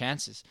 taken their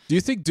chances. Do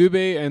you think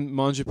Dubé and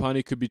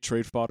Mangiapane could be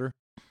trade fodder?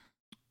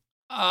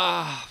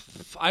 I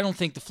don't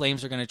think the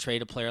Flames are going to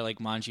trade a player like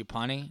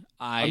Mangiapane.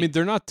 I mean,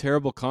 they're not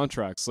terrible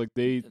contracts. Like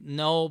there's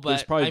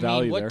probably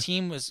value there.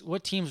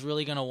 What team's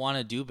really going to want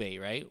a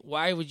Dubé, right?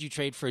 Why would you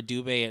trade for a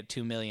Dubé at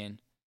 $2 million?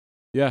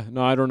 Yeah,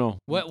 no, I don't know.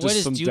 What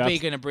is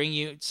Dubé going to bring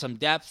you? Some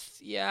depth?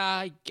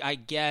 Yeah, I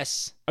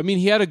guess. I mean,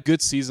 he had a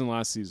good season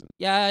last season.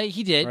 Yeah,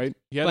 he did. Right?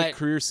 He had a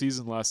career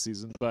season last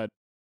season, but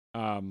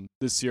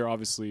this year,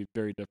 obviously,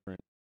 very different.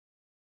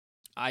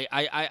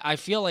 I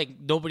feel like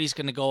nobody's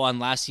going to go on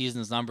last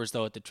season's numbers,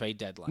 though, at the trade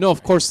deadline. No,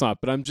 of course not.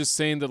 But I'm just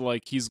saying that,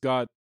 like, he's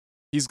got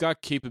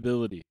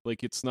capability.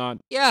 Like, it's not.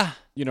 Yeah.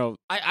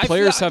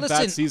 Players have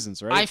bad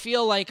seasons, right? I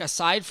feel like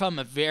aside from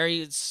a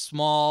very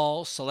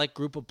small select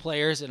group of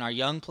players and our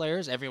young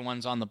players,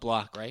 everyone's on the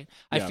block, right?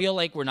 Yeah. I feel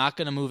like we're not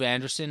going to move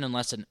Anderson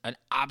unless an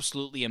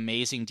absolutely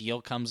amazing deal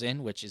comes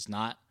in, which is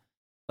not.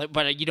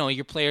 But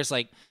your players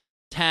like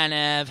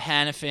Tanev,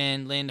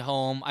 Hanifin,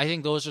 Lindholm, I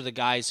think those are the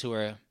guys who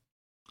are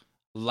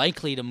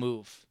likely to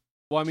move.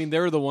 Well, I mean,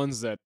 they're the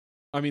ones that,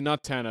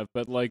 not Tanev,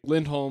 but like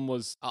Lindholm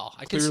was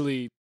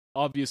clearly,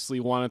 obviously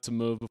wanted to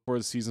move before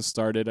the season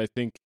started. I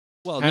think.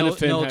 Well,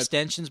 no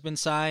extension's been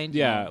signed.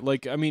 Yeah,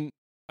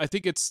 I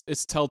think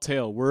it's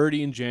telltale. We're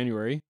already in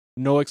January,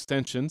 no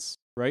extensions,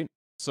 right?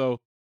 So,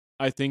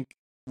 I think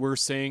we're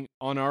saying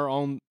on our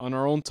own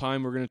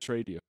time we're going to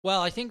trade you.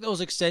 Well, I think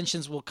those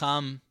extensions will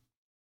come.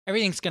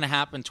 Everything's going to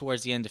happen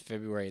towards the end of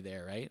February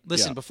there, right?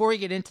 Listen, before we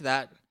get into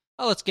that.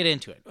 Oh, let's get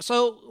into it.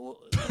 So,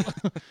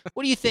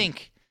 what do you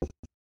think?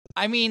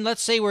 I mean,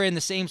 let's say we're in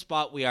the same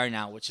spot we are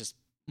now, which is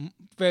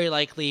very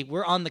likely.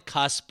 We're on the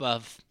cusp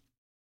of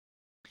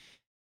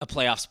a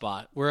playoff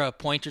spot. We're a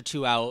point or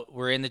two out.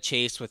 We're in the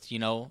chase with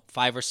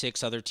 5 or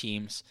 6 other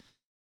teams.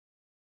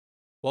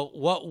 Well,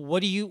 what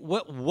would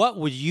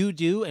you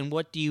do, and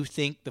what do you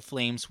think the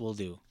Flames will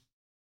do?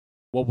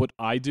 What would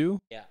I do?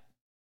 Yeah.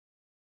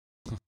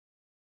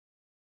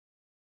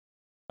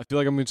 I feel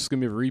like I'm just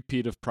going to be a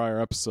repeat of prior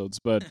episodes,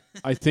 but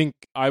I think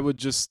I would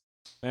just,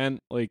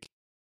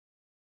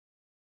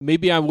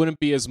 maybe I wouldn't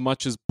be as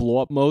much as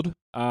blow-up mode,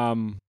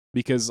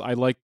 because I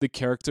like the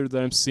character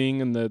that I'm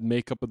seeing and the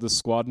makeup of the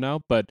squad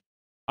now, but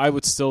I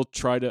would still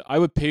I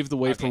would pave the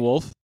way for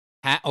Wolf.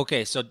 So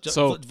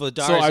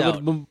Vladar's I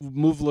would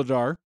move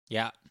Vladar.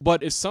 Yeah.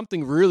 But if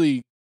something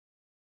really,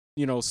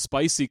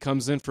 spicy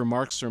comes in for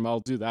Markstrom,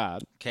 I'll do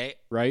that. Okay.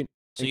 Right?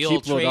 So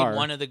you'll trade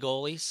one of the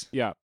goalies?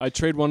 Yeah, I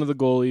trade one of the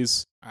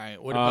goalies. All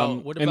right. What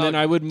about and then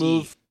I would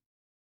move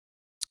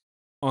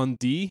on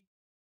D.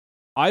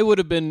 I would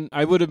have been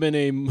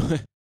a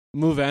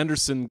move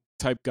Anderson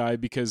type guy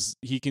because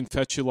he can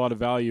fetch you a lot of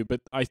value, but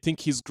I think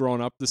he's grown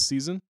up this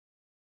season.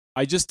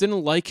 I just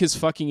didn't like his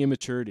fucking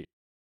immaturity.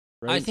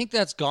 Right? I think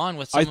that's gone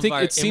with some of our immature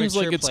players. I think it seems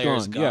like it's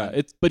gone.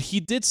 Yeah, but he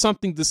did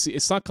something this season.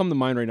 It's not come to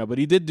mind right now, but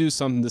he did do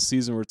something this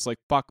season where it's like,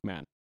 fuck,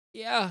 man.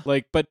 Yeah.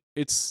 But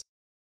it's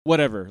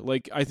whatever.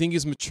 I think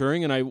he's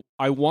maturing, and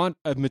I want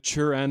a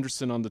mature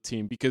Anderson on the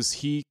team because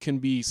he can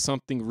be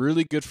something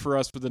really good for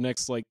us for the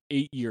next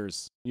 8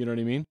 years. You know what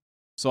I mean?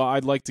 So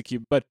I'd like to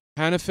keep. But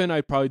Hanifin,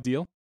 I'd probably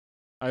deal.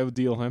 I would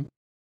deal him.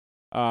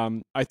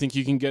 I think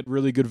you can get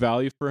really good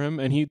value for him,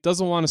 and he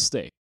doesn't want to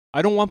stay.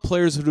 I don't want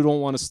players who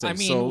don't want to stay. I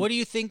mean, what do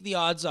you think the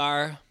odds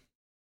are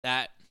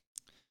that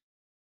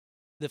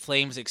the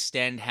Flames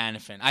extend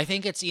Hanifin? I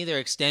think it's either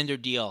extend or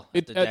deal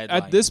at the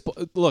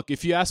deadline. Look,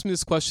 if you asked me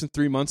this question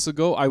 3 months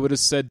ago, I would have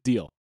said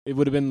deal. It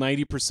would have been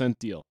 90%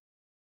 deal.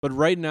 But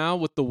right now,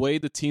 with the way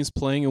the team's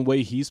playing and the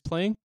way he's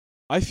playing,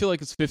 I feel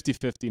like it's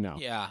 50-50 now.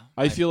 Yeah.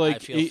 I feel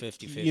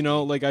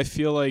 50-50. I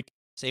feel like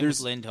same with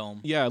Lindholm.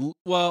 Yeah,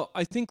 well,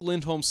 I think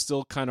Lindholm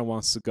still kind of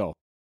wants to go.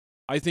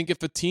 I think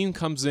if a team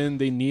comes in,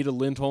 they need a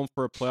Lindholm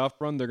for a playoff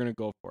run, they're going to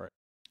go for it.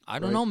 I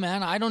don't know,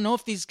 man. I don't know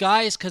if these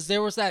guys, because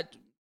there was that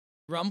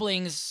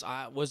rumblings,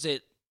 was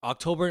it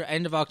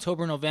end of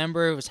October,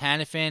 November? It was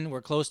Hanifin.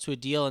 We're close to a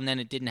deal, and then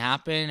it didn't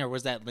happen. Or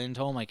was that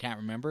Lindholm? I can't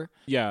remember.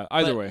 Yeah,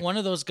 either way. One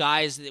of those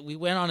guys that we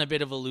went on a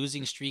bit of a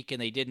losing streak,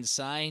 and they didn't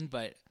sign.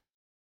 But,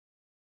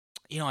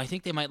 I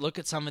think they might look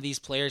at some of these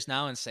players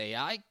now and say,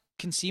 I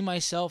can see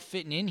myself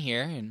fitting in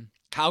here, and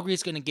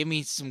Calgary's going to give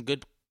me some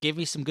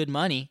good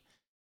money.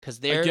 Because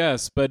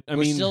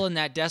we're still in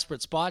that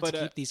desperate spot to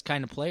keep these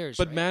kind of players.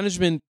 But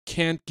management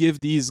can't give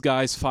these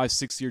guys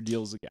 5-6 year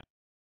deals again.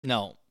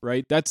 No,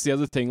 right? That's the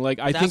other thing.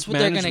 I think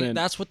management.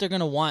 That's what they're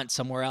gonna want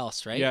somewhere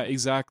else, right? Yeah,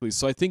 exactly.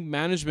 So I think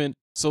management.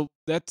 So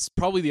that's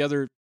probably the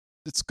other.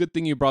 It's a good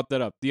thing you brought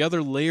that up. The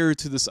other layer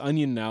to this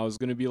onion now is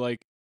going to be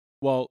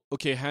well,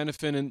 okay,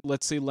 Hannafin and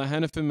let's say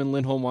Hannafin and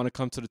Lindholm want to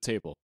come to the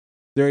table.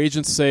 Their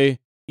agents say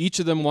each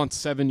of them wants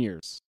 7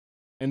 years,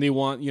 and they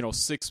want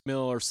 6 mil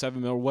or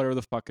 7 mil or whatever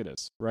the fuck it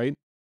is, right?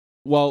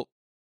 Well,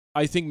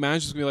 I think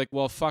management's gonna be like,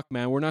 well, fuck,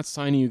 man, we're not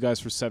signing you guys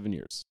for 7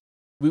 years.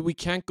 We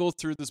can't go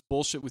through this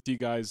bullshit with you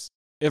guys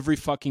every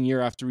fucking year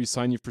after we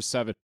sign you for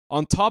 7.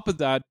 On top of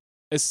that,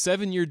 a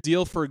 7-year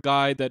deal for a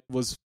guy that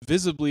was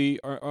visibly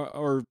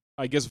or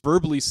I guess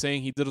verbally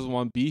saying he doesn't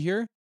want to be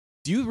here.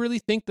 Do you really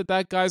think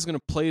that guy's going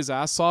to play his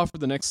ass off for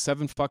the next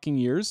 7 fucking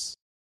years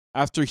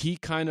after he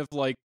kind of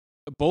like,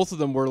 both of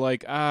them were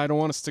like, I don't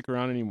want to stick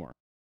around anymore.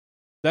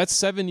 That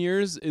 7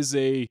 years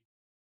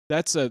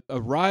that's a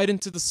ride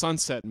into the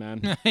sunset,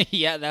 man.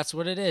 Yeah, that's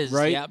what it is.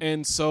 Right? Yep.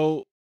 And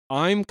so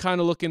I'm kind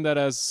of looking at that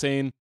as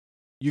saying,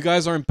 you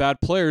guys aren't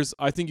bad players.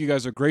 I think you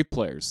guys are great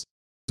players.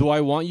 Do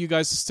I want you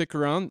guys to stick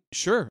around?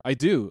 Sure, I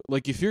do.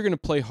 Like, if you're going to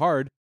play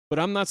hard, but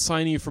I'm not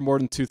signing you for more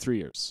than 2-3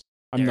 years.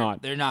 I'm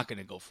not. They're not going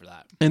to go for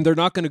that. And they're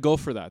not going to go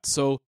for that.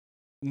 So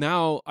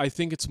now I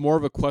think it's more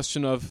of a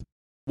question of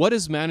what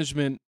is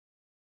management,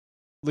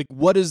 like,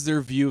 what is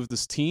their view of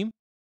this team?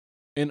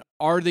 And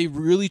are they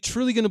really,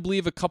 truly going to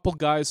believe a couple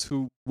guys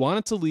who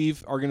wanted to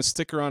leave are going to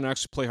stick around and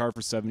actually play hard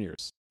for 7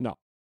 years? No.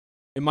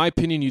 In my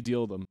opinion, you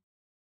deal with them.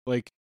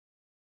 Like,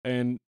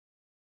 and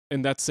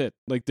that's it.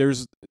 Like,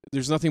 there's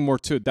nothing more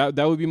to it. That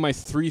would be my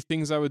 3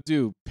 things I would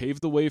do. Pave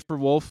the way for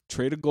Wolf,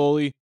 trade a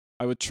goalie.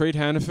 I would trade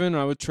Hannafin, and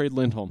I would trade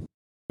Lindholm.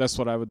 That's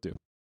what I would do.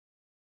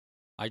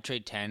 I'd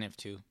trade Tanev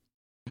too.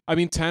 I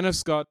mean,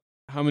 Tanev's got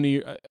how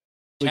many...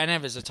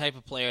 Tanev is a type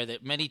of player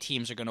that many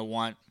teams are going to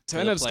want.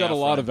 Tanev's got a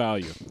lot of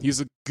value. He's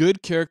a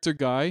good character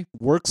guy,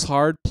 works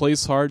hard,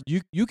 plays hard.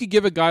 You could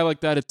give a guy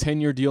like that a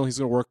 10-year deal, and he's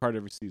going to work hard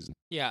every season.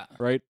 Yeah.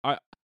 Right?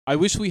 I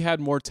wish we had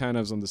more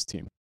Tanevs on this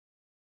team.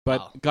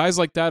 But guys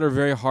like that are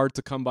very hard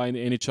to come by in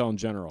the NHL in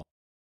general.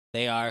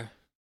 They are.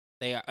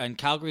 And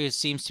Calgary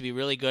seems to be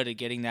really good at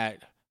getting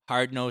that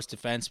hard-nosed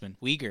defenseman.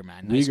 Weegar,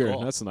 man. Nice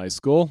goal. That's a nice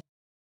goal.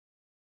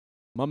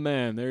 My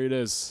man, there it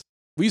is.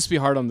 We used to be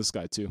hard on this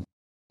guy, too.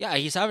 Yeah,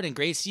 he's having a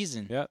great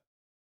season. Yeah.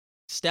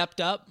 Stepped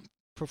up,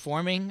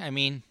 performing. I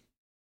mean,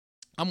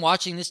 I'm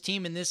watching this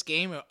team in this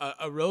game,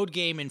 a road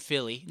game in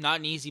Philly. Not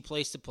an easy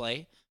place to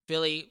play.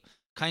 Philly,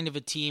 kind of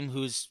a team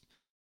who's,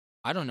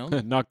 I don't know.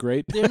 Not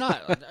great. They're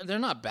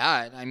not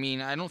bad. I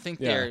mean, I don't think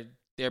they're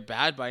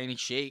bad by any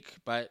shake,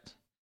 but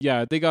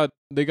yeah, they got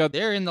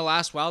they're in the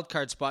last wild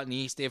card spot in the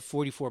East. They have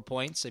 44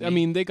 points. I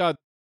mean they got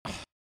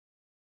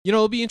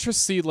it'll be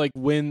interesting to see like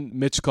when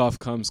Michkov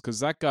comes,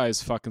 cuz that guy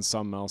is fucking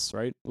something else,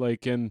 right?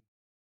 Like, and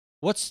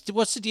what's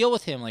the deal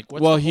with him? Like,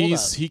 what's the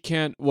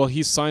holdup?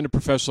 He's signed a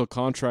professional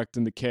contract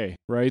in the K,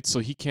 right? So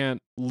he can't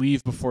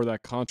leave before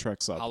that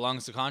contract's up. How long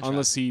is the contract?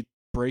 Unless he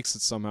breaks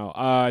it somehow.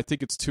 I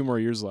think it's 2 more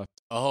years left.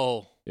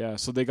 Oh. Yeah,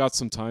 so they got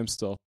some time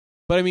still.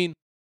 But I mean,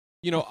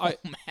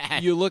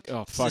 man. You look,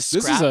 oh fuck, this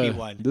is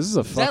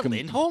a fucking that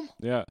Lindholm?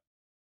 Yeah.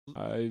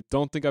 I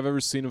don't think I've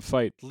ever seen him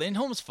fight.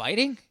 Lindholm's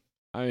fighting?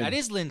 That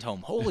is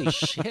Lindholm. Holy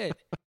shit.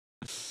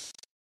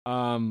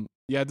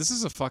 Yeah, this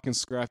is a fucking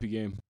scrappy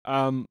game.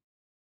 But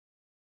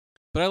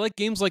I like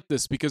games like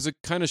this because it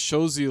kind of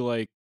shows you,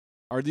 like,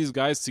 are these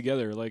guys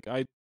together? Like,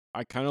 I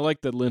kind of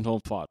like that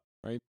Lindholm fought,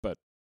 right? But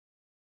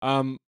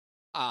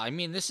I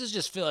mean, this is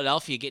just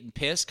Philadelphia getting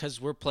pissed because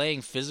we're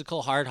playing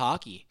physical, hard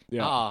huckey.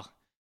 Yeah.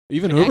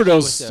 Even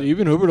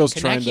Huberdeau's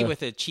trying to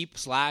with a cheap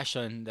slash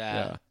on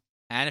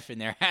Hannafin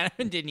there.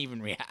 Hannafin didn't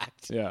even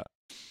react. Yeah.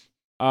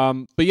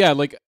 But yeah,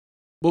 like,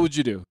 what would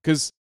you do?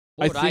 Because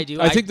I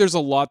think there's a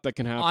lot that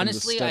can happen.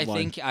 Honestly, I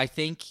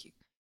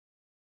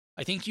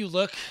think you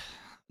look.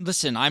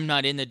 Listen, I'm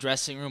not in the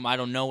dressing room. I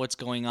don't know what's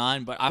going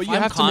on, but if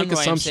I'm Conroy,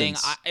 I'm saying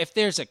if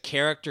there's a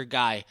character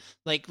guy,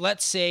 like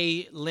let's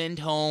say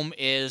Lindholm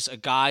is a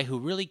guy who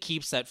really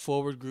keeps that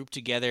forward group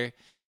together.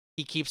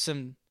 He keeps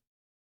them.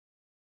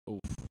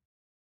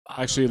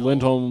 Actually,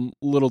 Lindholm,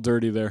 a little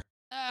dirty there.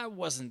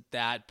 Wasn't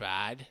that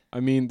bad.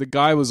 I mean, the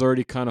guy was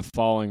already kind of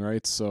falling,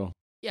 right? So.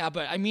 Yeah,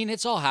 but I mean,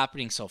 it's all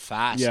happening so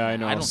fast. Yeah,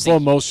 man. I know. Slow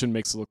motion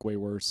makes it look way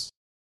worse.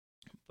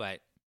 But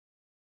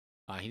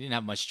he didn't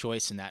have much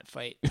choice in that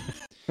fight.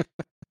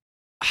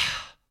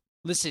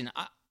 Listen,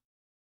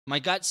 my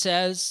gut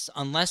says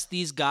unless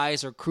these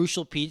guys are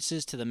crucial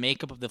pieces to the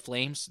makeup of the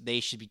Flames,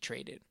 they should be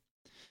traded.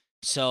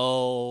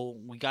 So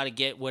we got to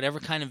get whatever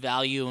kind of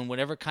value and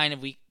whatever kind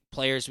of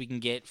players we can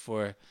get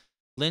for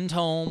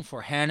Lindholm,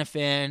 for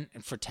Hannafin,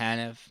 and for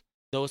Tanev.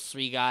 Those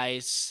 3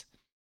 guys,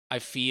 I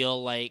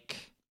feel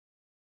like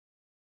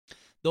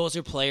those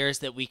are players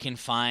that we can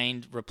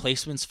find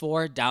replacements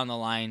for down the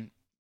line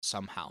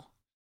somehow.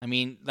 I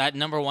mean, that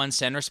number 1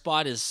 center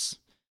spot is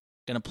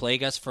going to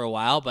plague us for a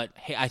while, but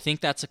hey, I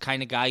think that's the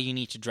kind of guy you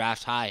need to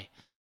draft high.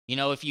 You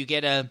know, if you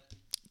get a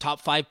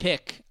top 5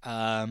 pick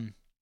in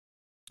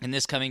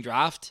this coming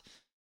draft,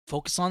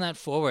 focus on that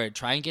forward.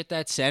 Try and get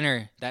that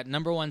center, that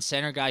number 1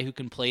 center guy who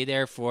can play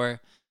there for,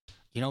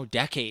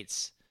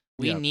 decades.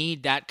 We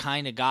need that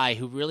kind of guy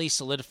who really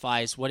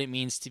solidifies what it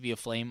means to be a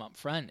Flame up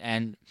front,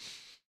 and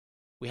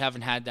we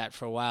haven't had that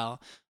for a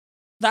while.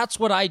 That's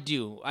what I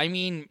do. I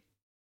mean,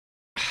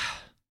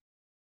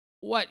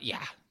 What?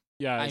 Yeah.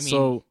 Yeah. I mean,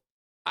 so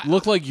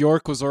looked like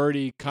York was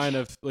already kind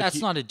of like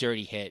that's not a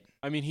dirty hit.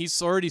 I mean,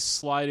 he's already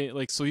sliding.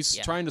 Like, so he's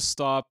trying to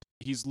stop.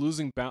 He's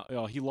losing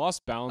balance. He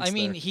lost balance. I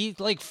mean, there. he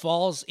like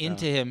falls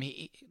into him.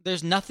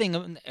 There's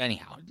nothing.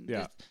 Anyhow.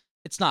 Yeah.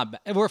 It's not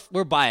bad.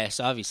 We're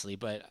biased, obviously,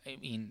 but I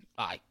mean,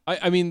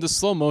 I mean, the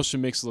slow motion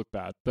makes it look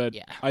bad, but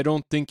yeah. I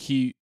don't think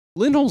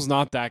Lindholm's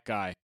not that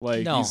guy.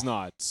 Like, no. he's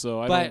not.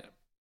 So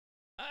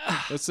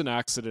it's an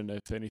accident,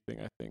 if anything,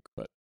 I think.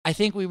 But I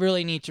think we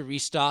really need to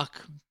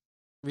restock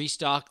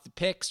the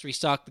picks,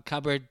 restock the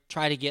cupboard,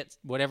 try to get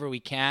whatever we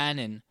can.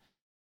 And,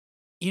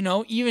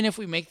 even if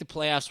we make the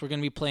playoffs, we're going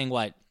to be playing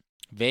what?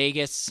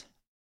 Vegas,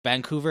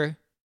 Vancouver?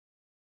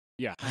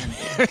 Yeah.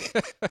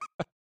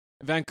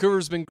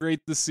 Vancouver's been great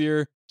this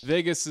year.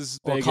 Vegas is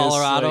Vegas.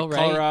 Colorado, right?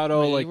 right?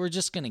 Colorado, like we're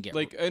just going to get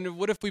and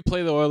what if we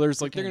play the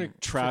Oilers? Like, they're going to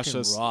trash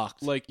us.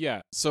 Rocked. Like,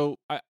 yeah. So,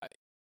 I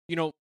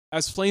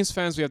as Flames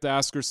fans, we have to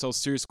ask ourselves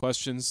serious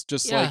questions.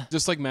 Just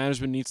like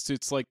management needs to.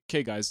 It's like,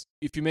 okay, guys,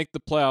 if you make the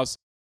playoffs,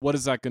 what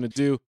is that going to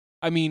do?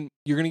 I mean,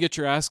 you're going to get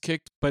your ass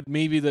kicked, but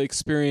maybe the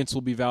experience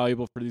will be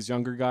valuable for these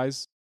younger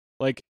guys.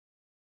 Like,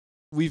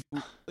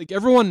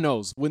 everyone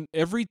knows when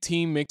every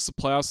team makes the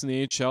playoffs in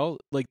the NHL,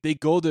 like, they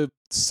go to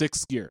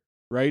sixth gear,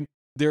 right?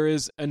 There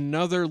is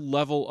another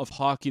level of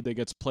hockey that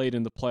gets played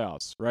in the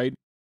playoffs, right?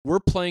 We're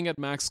playing at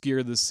max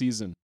gear this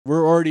season.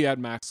 We're already at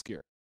max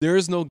gear. There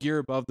is no gear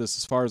above this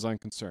as far as I'm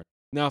concerned.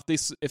 Now,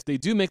 if they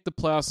do make the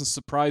playoffs and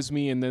surprise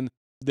me, and then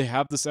they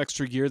have this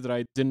extra gear that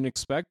I didn't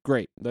expect,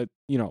 great. That,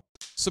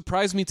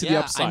 surprise me to the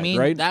upside, I mean,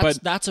 right?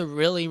 That's a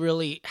really,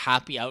 really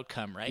happy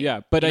outcome, right?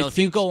 Yeah, but I think if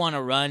you go on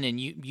a run and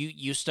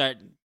you start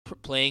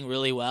playing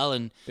really well,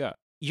 and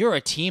you're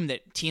a team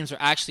that teams are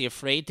actually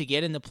afraid to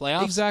get in the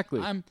playoffs.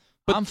 Exactly.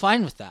 I'm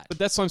fine with that. But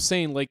that's what I'm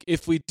saying. Like,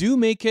 if we do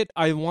make it,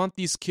 I want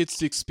these kids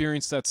to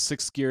experience that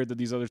sixth gear that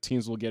these other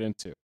teams will get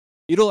into.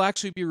 It'll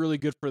actually be really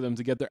good for them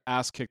to get their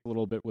ass kicked a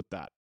little bit with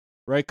that,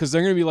 right? Because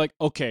they're going to be like,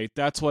 okay,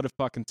 that's what it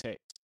fucking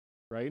takes,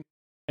 right?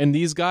 And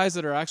these guys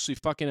that are actually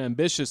fucking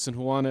ambitious and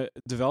who want to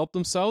develop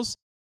themselves,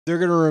 they're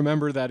going to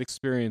remember that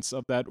experience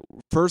of that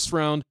first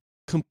round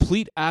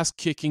complete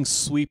ass-kicking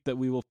sweep that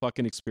we will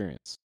fucking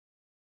experience.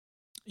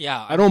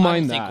 Yeah, I don't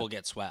mind that. I think we'll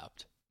get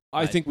swept.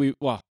 I think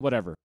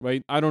whatever,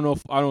 right? I don't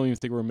even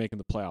think we're making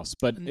the playoffs,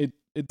 but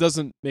it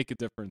doesn't make a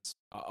difference.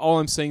 All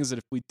I'm saying is that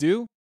if we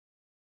do,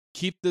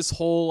 keep this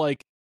whole,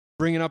 like,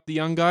 bringing up the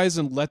young guys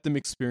and let them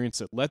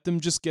experience it. Let them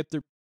just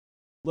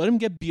let them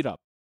get beat up.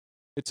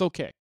 It's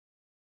okay.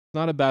 It's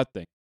not a bad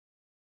thing.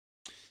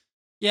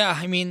 Yeah,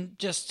 I mean,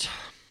 just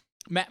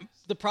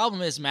the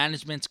problem is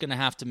management's going to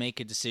have to make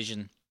a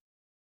decision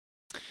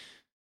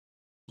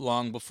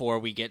long before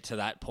we get to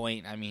that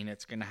point. I mean,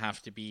 it's going to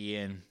have to be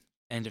in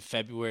end of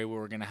February where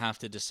we're going to have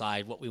to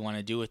decide what we want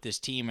to do with this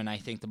team. And I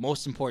think the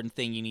most important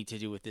thing you need to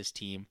do with this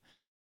team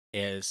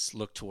is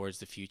look towards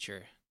the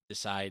future.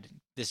 Decide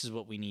this is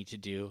what we need to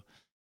do.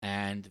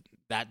 And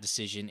that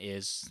decision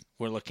is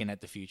we're looking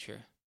at the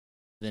future.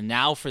 The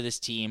now for this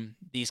team,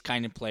 these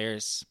kind of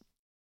players,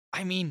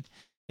 I mean,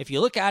 if you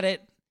look at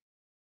it,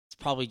 it's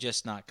probably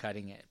just not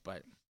cutting it.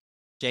 But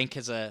Jenk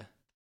has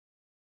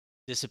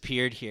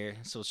disappeared here,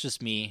 so it's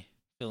just me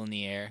filling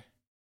the air.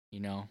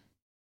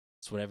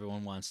 It's what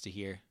everyone wants to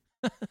hear.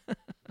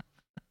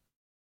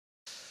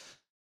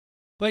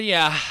 But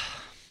yeah,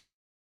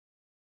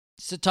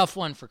 it's a tough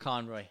one for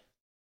Conroy.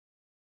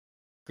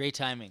 Great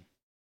timing.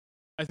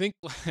 I think,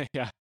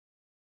 yeah.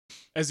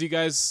 As you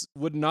guys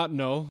would not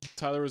know,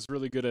 Tyler was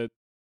really good at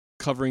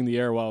covering the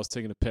air while I was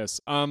taking a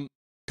piss.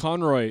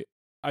 Conroy,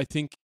 I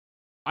think,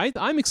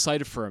 I'm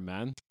excited for him,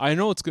 man. I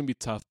know it's going to be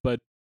tough, but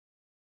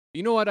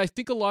you know what? I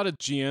think a lot of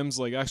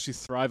GMs actually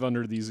thrive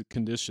under these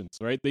conditions,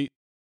 right?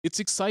 It's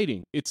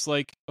exciting. It's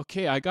like,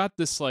 okay, I got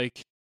this,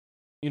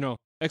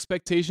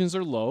 expectations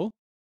are low,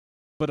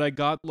 but I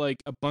got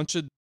a bunch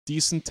of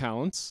decent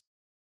talents.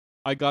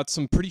 I got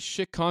some pretty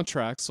shit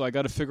contracts, so I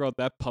got to figure out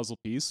that puzzle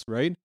piece,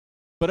 right?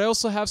 But I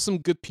also have some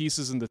good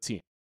pieces in the team,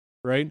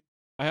 right?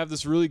 I have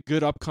this really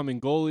good upcoming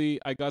goalie.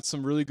 I got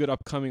some really good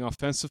upcoming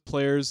offensive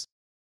players.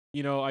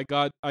 I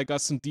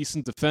got some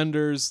decent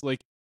defenders.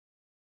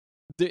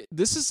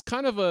 This is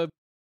kind of a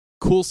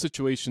cool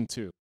situation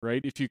too,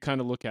 right? If you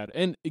kind of look at it.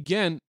 And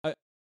again,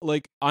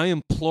 I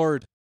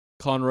implored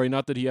Conroy,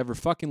 not that he ever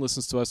fucking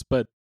listens to us,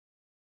 but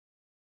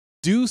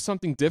do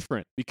something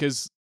different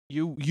because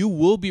you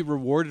will be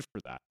rewarded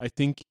for that. I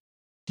think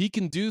he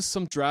can do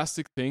some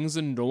drastic things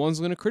and no one's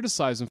going to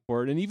criticize him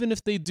for it. And even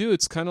if they do,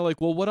 it's kind of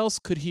like, well, what else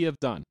could he have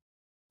done,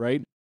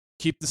 right?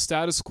 Keep the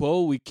status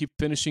quo. We keep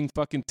finishing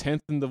fucking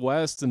 10th in the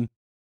West and,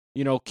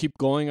 keep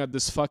going at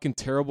this fucking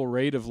terrible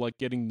rate of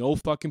getting no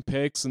fucking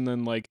picks and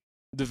then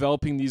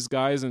developing these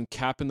guys and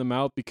capping them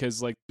out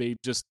because they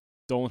just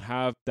don't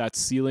have that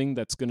ceiling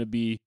that's going to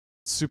be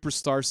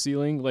superstar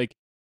ceiling.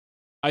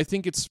 I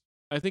think it's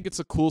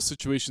a cool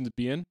situation to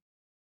be in.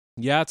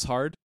 Yeah, it's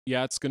hard.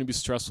 Yeah, it's going to be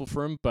stressful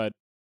for him, but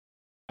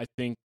I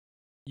think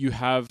you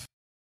have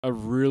a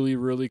really,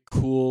 really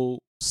cool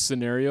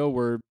scenario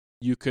where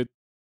you could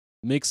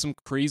make some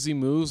crazy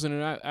moves and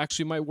it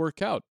actually might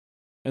work out.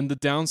 And the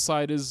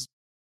downside is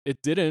it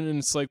didn't, and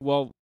it's like,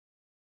 well,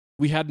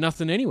 we had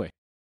nothing anyway.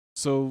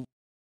 So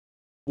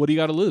what do you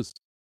got to lose?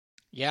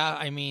 Yeah,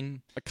 I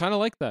mean, I kind of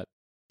like that.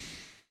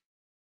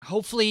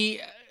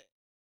 Hopefully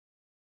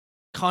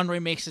Conroy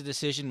makes a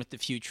decision with the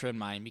future in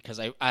mind, because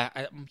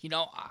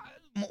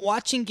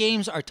watching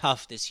games are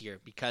tough this year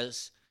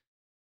because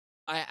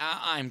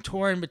I'm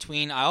torn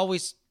between. I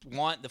always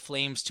want the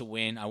Flames to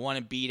win. I want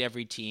to beat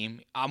every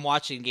team. I'm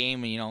watching a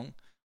game and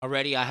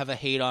already I have a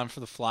hate on for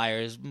the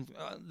Flyers,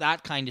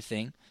 that kind of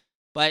thing.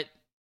 But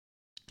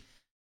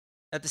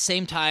at the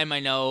same time, I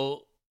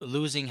know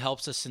losing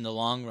helps us in the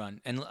long run,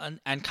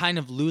 and kind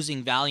of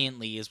losing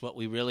valiantly is what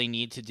we really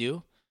need to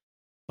do.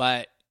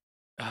 But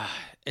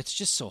it's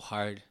just so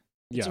hard.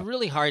 Yeah. It's a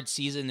really hard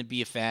season to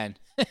be a fan.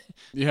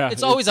 Yeah,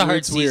 it's always a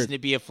hard season weird. to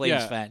be a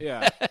Flames fan.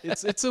 Yeah,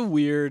 it's a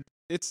weird.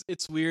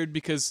 It's weird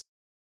because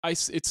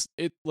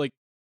like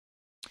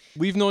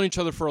we've known each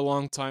other for a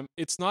long time.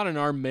 It's not in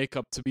our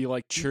makeup to be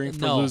like cheering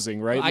for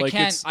losing, right?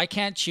 I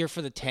can't cheer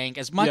for the tank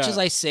as much as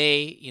I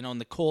say. In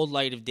the cold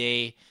light of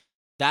day,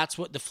 that's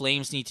what the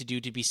Flames need to do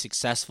to be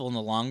successful in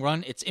the long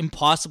run. It's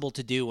impossible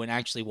to do when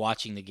actually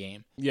watching the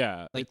game.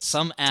 Yeah, like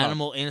some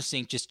animal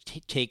instinct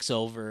just takes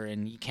over,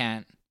 and you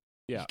can't.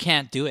 Yeah. You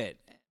can't do it.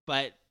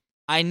 But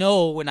I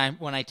know when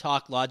I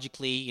talk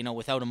logically,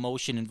 without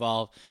emotion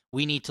involved,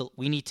 we need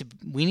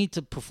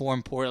to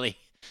perform poorly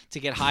to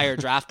get higher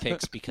draft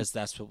picks, because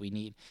that's what we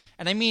need.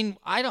 And I mean,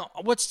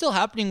 what's still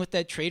happening with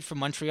that trade from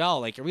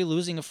Montreal? Like, are we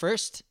losing a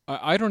first?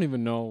 I don't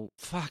even know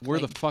where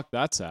the fuck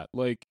that's at.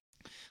 Like,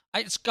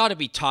 it's got to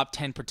be top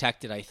 10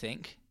 protected, I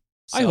think.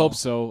 So, I hope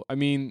so. I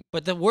mean,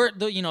 but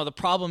the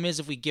problem is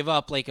if we give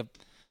up like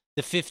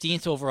the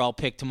 15th overall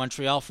pick to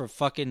Montreal for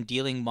fucking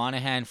dealing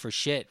Monahan for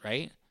shit,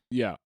 right?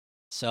 Yeah.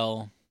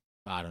 So,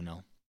 I don't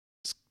know.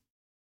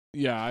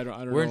 Yeah, I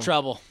don't know. We're in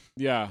trouble.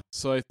 Yeah.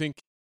 So I think,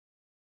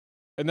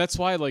 and that's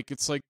why, like,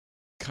 it's like,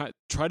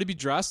 try to be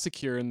drastic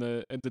here at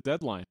the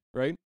deadline,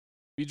 right?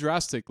 Be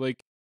drastic, like,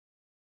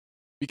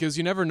 because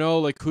you never know,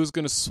 like, who's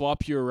going to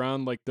swap you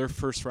around, like, their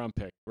first round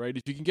pick, right?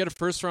 If you can get a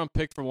first round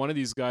pick from one of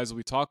these guys that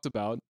we talked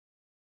about,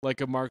 like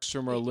a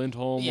Markstrom or a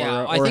Lindholm,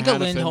 or I think Hanifin, a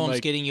Lindholm's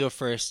getting you a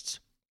first.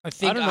 I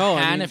think don't know.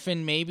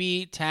 Hanifin,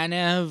 maybe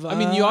Tanev. I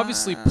mean, you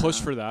obviously push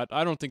for that.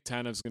 I don't think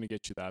Tanev's going to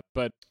get you that,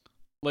 but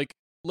like,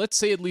 let's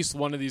say at least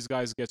one of these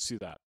guys gets you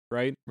that,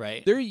 right?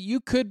 Right. There, you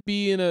could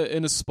be in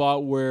a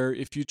spot where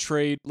if you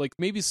trade, like,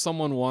 maybe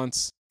someone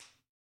wants,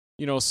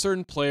 a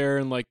certain player,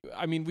 and like,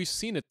 I mean, we've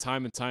seen it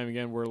time and time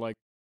again where like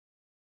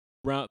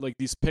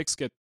these picks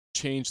get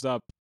changed up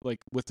like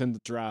within the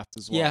draft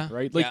as well,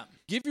 right? Like,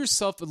 give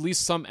yourself at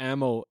least some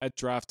ammo at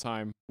draft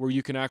time where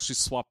you can actually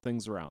swap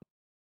things around,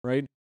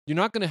 right? You're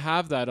not going to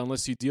have that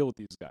unless you deal with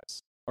these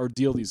guys or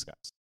deal these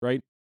guys, right?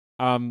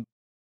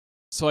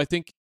 So I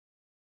think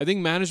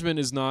management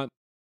is not.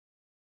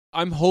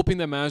 I'm hoping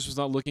that management's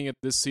not looking at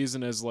this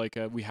season as like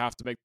we have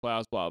to make the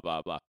playoffs, blah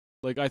blah blah.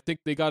 Like, I think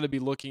they got to be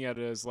looking at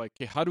it as like,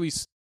 hey,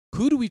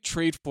 who do we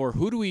trade for?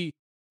 Who do we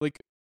like?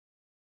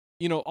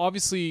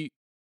 Obviously,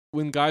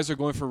 when guys are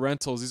going for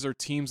rentals, these are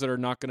teams that are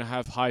not going to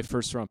have high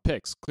first round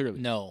picks.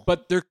 Clearly, no.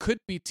 But there could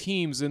be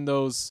teams in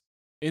those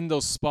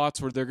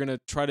spots where they're going to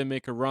try to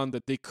make a run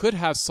that they could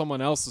have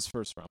someone else's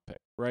first round pick,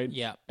 right?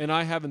 Yeah. And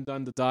I haven't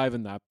done the dive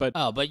in that, but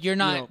you're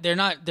not.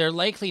 They're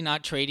likely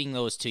not trading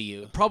those to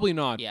you. Probably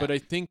not. Yeah. But I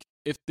think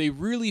if they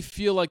really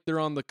feel like they're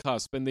on the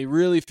cusp and they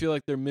really feel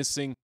like they're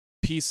missing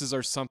pieces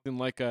or something,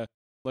 like a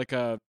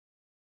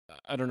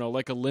I don't know,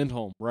 like a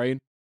Lindholm, right?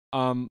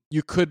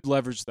 You could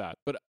leverage that,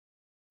 but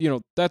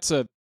that's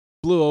a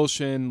blue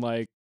ocean,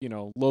 like,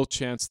 low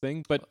chance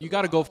thing. But you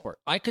got to go for it.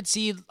 I could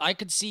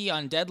see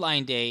on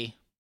deadline day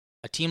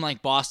a team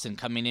like Boston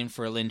coming in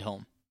for a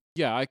Lindholm.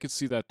 Yeah, I could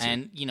see that too.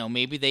 And,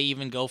 maybe they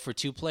even go for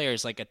two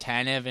players, like a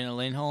Tanev and a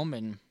Lindholm.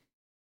 And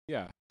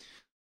yeah.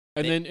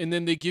 And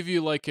then they give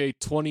you like a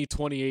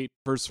 2028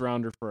 first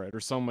rounder for it or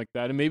something like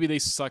that. And maybe they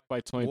suck by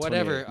 2028.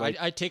 Whatever. Like,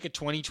 I'd take a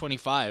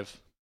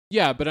 2025.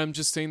 Yeah, but I'm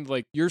just saying,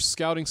 like, your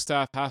scouting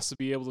staff has to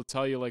be able to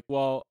tell you, like,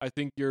 well, I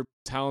think your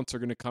talents are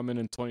going to come in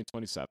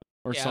 2027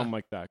 or something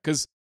like that.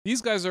 Because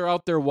these guys are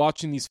out there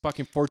watching these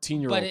fucking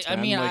 14-year-olds. But, I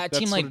mean, like, a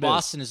team like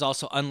Boston is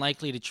also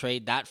unlikely to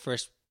trade that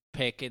first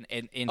pick into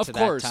that time. Of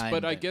course,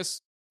 but I guess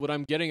what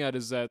I'm getting at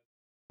is that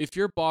if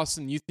you're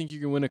Boston, you think you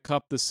can win a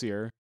cup this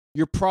year,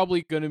 you're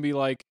probably going to be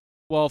like,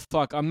 well,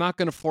 fuck, I'm not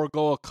going to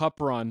forego a cup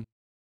run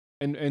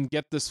and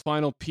get this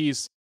final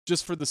piece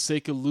just for the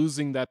sake of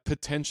losing that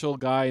potential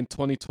guy in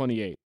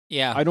 2028.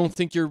 Yeah. I don't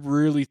think you're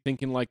really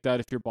thinking like that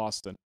if you're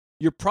Boston.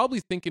 You're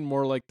probably thinking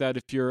more like that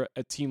if you're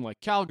a team like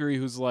Calgary,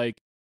 who's like,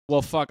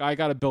 well, fuck, I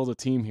got to build a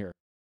team here.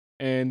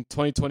 And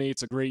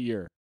 2028's a great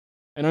year.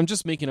 And I'm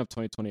just making up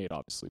 2028,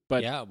 obviously.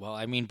 But yeah, well,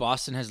 I mean,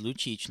 Boston has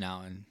Lucic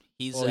now, and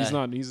he's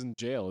in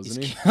jail,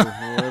 isn't he? Or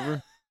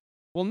whatever.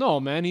 Well,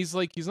 no, man, he's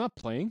not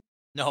playing.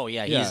 No,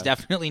 he's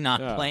definitely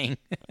not playing.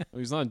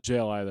 He's not in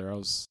jail either. I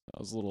was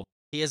a little.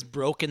 He has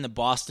broken the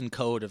Boston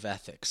code of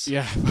ethics.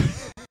 Yeah.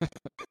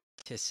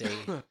 To say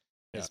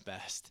his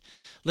best.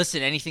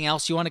 Listen, anything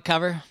else you want to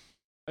cover?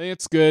 I think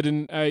it's good,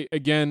 and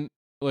again,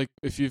 like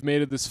if you've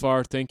made it this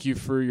far, thank you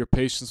for your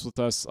patience with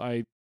us.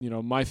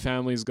 My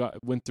family's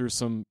went through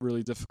some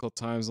really difficult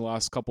times in the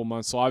last couple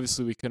months, so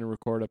obviously we couldn't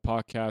record a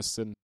podcast,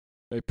 and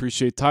I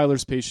appreciate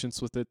Tyler's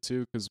patience with it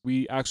too, because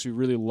we actually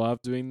really love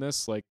doing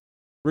this. Like,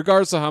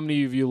 regardless of how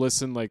many of you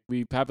listen, like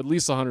we have at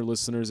least 100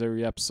 listeners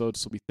every episode,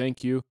 so we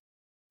thank you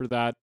for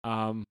that,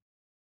 and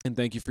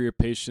thank you for your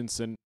patience.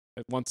 And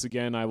once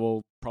again, I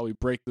will probably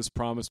break this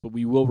promise, but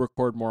we will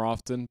record more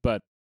often.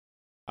 But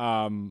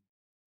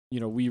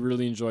we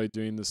really enjoy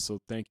doing this, so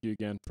thank you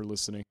again for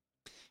listening.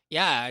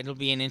 Yeah, it'll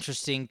be an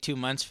interesting 2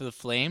 months for the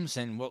Flames,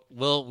 and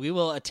we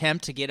will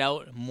attempt to get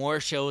out more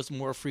shows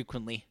more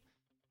frequently.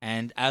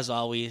 And as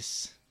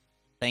always,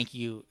 thank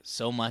you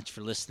so much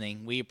for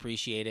listening. We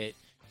appreciate it.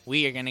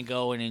 We are going to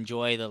go and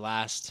enjoy the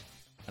last,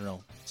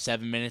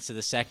 7 minutes of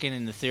the second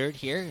and the third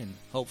here, and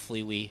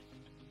hopefully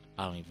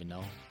I don't even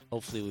know.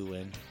 Hopefully we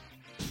win.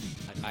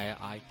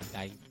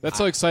 That's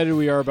how excited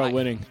we are about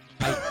winning.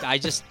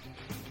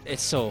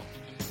 It's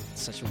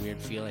such a weird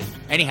feeling.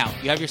 Anyhow,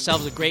 you have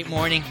yourselves a great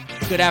morning,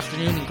 good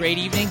afternoon, and great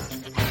evening.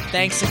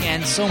 Thanks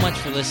again so much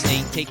for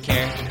listening. Take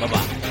care.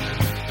 Bye-bye.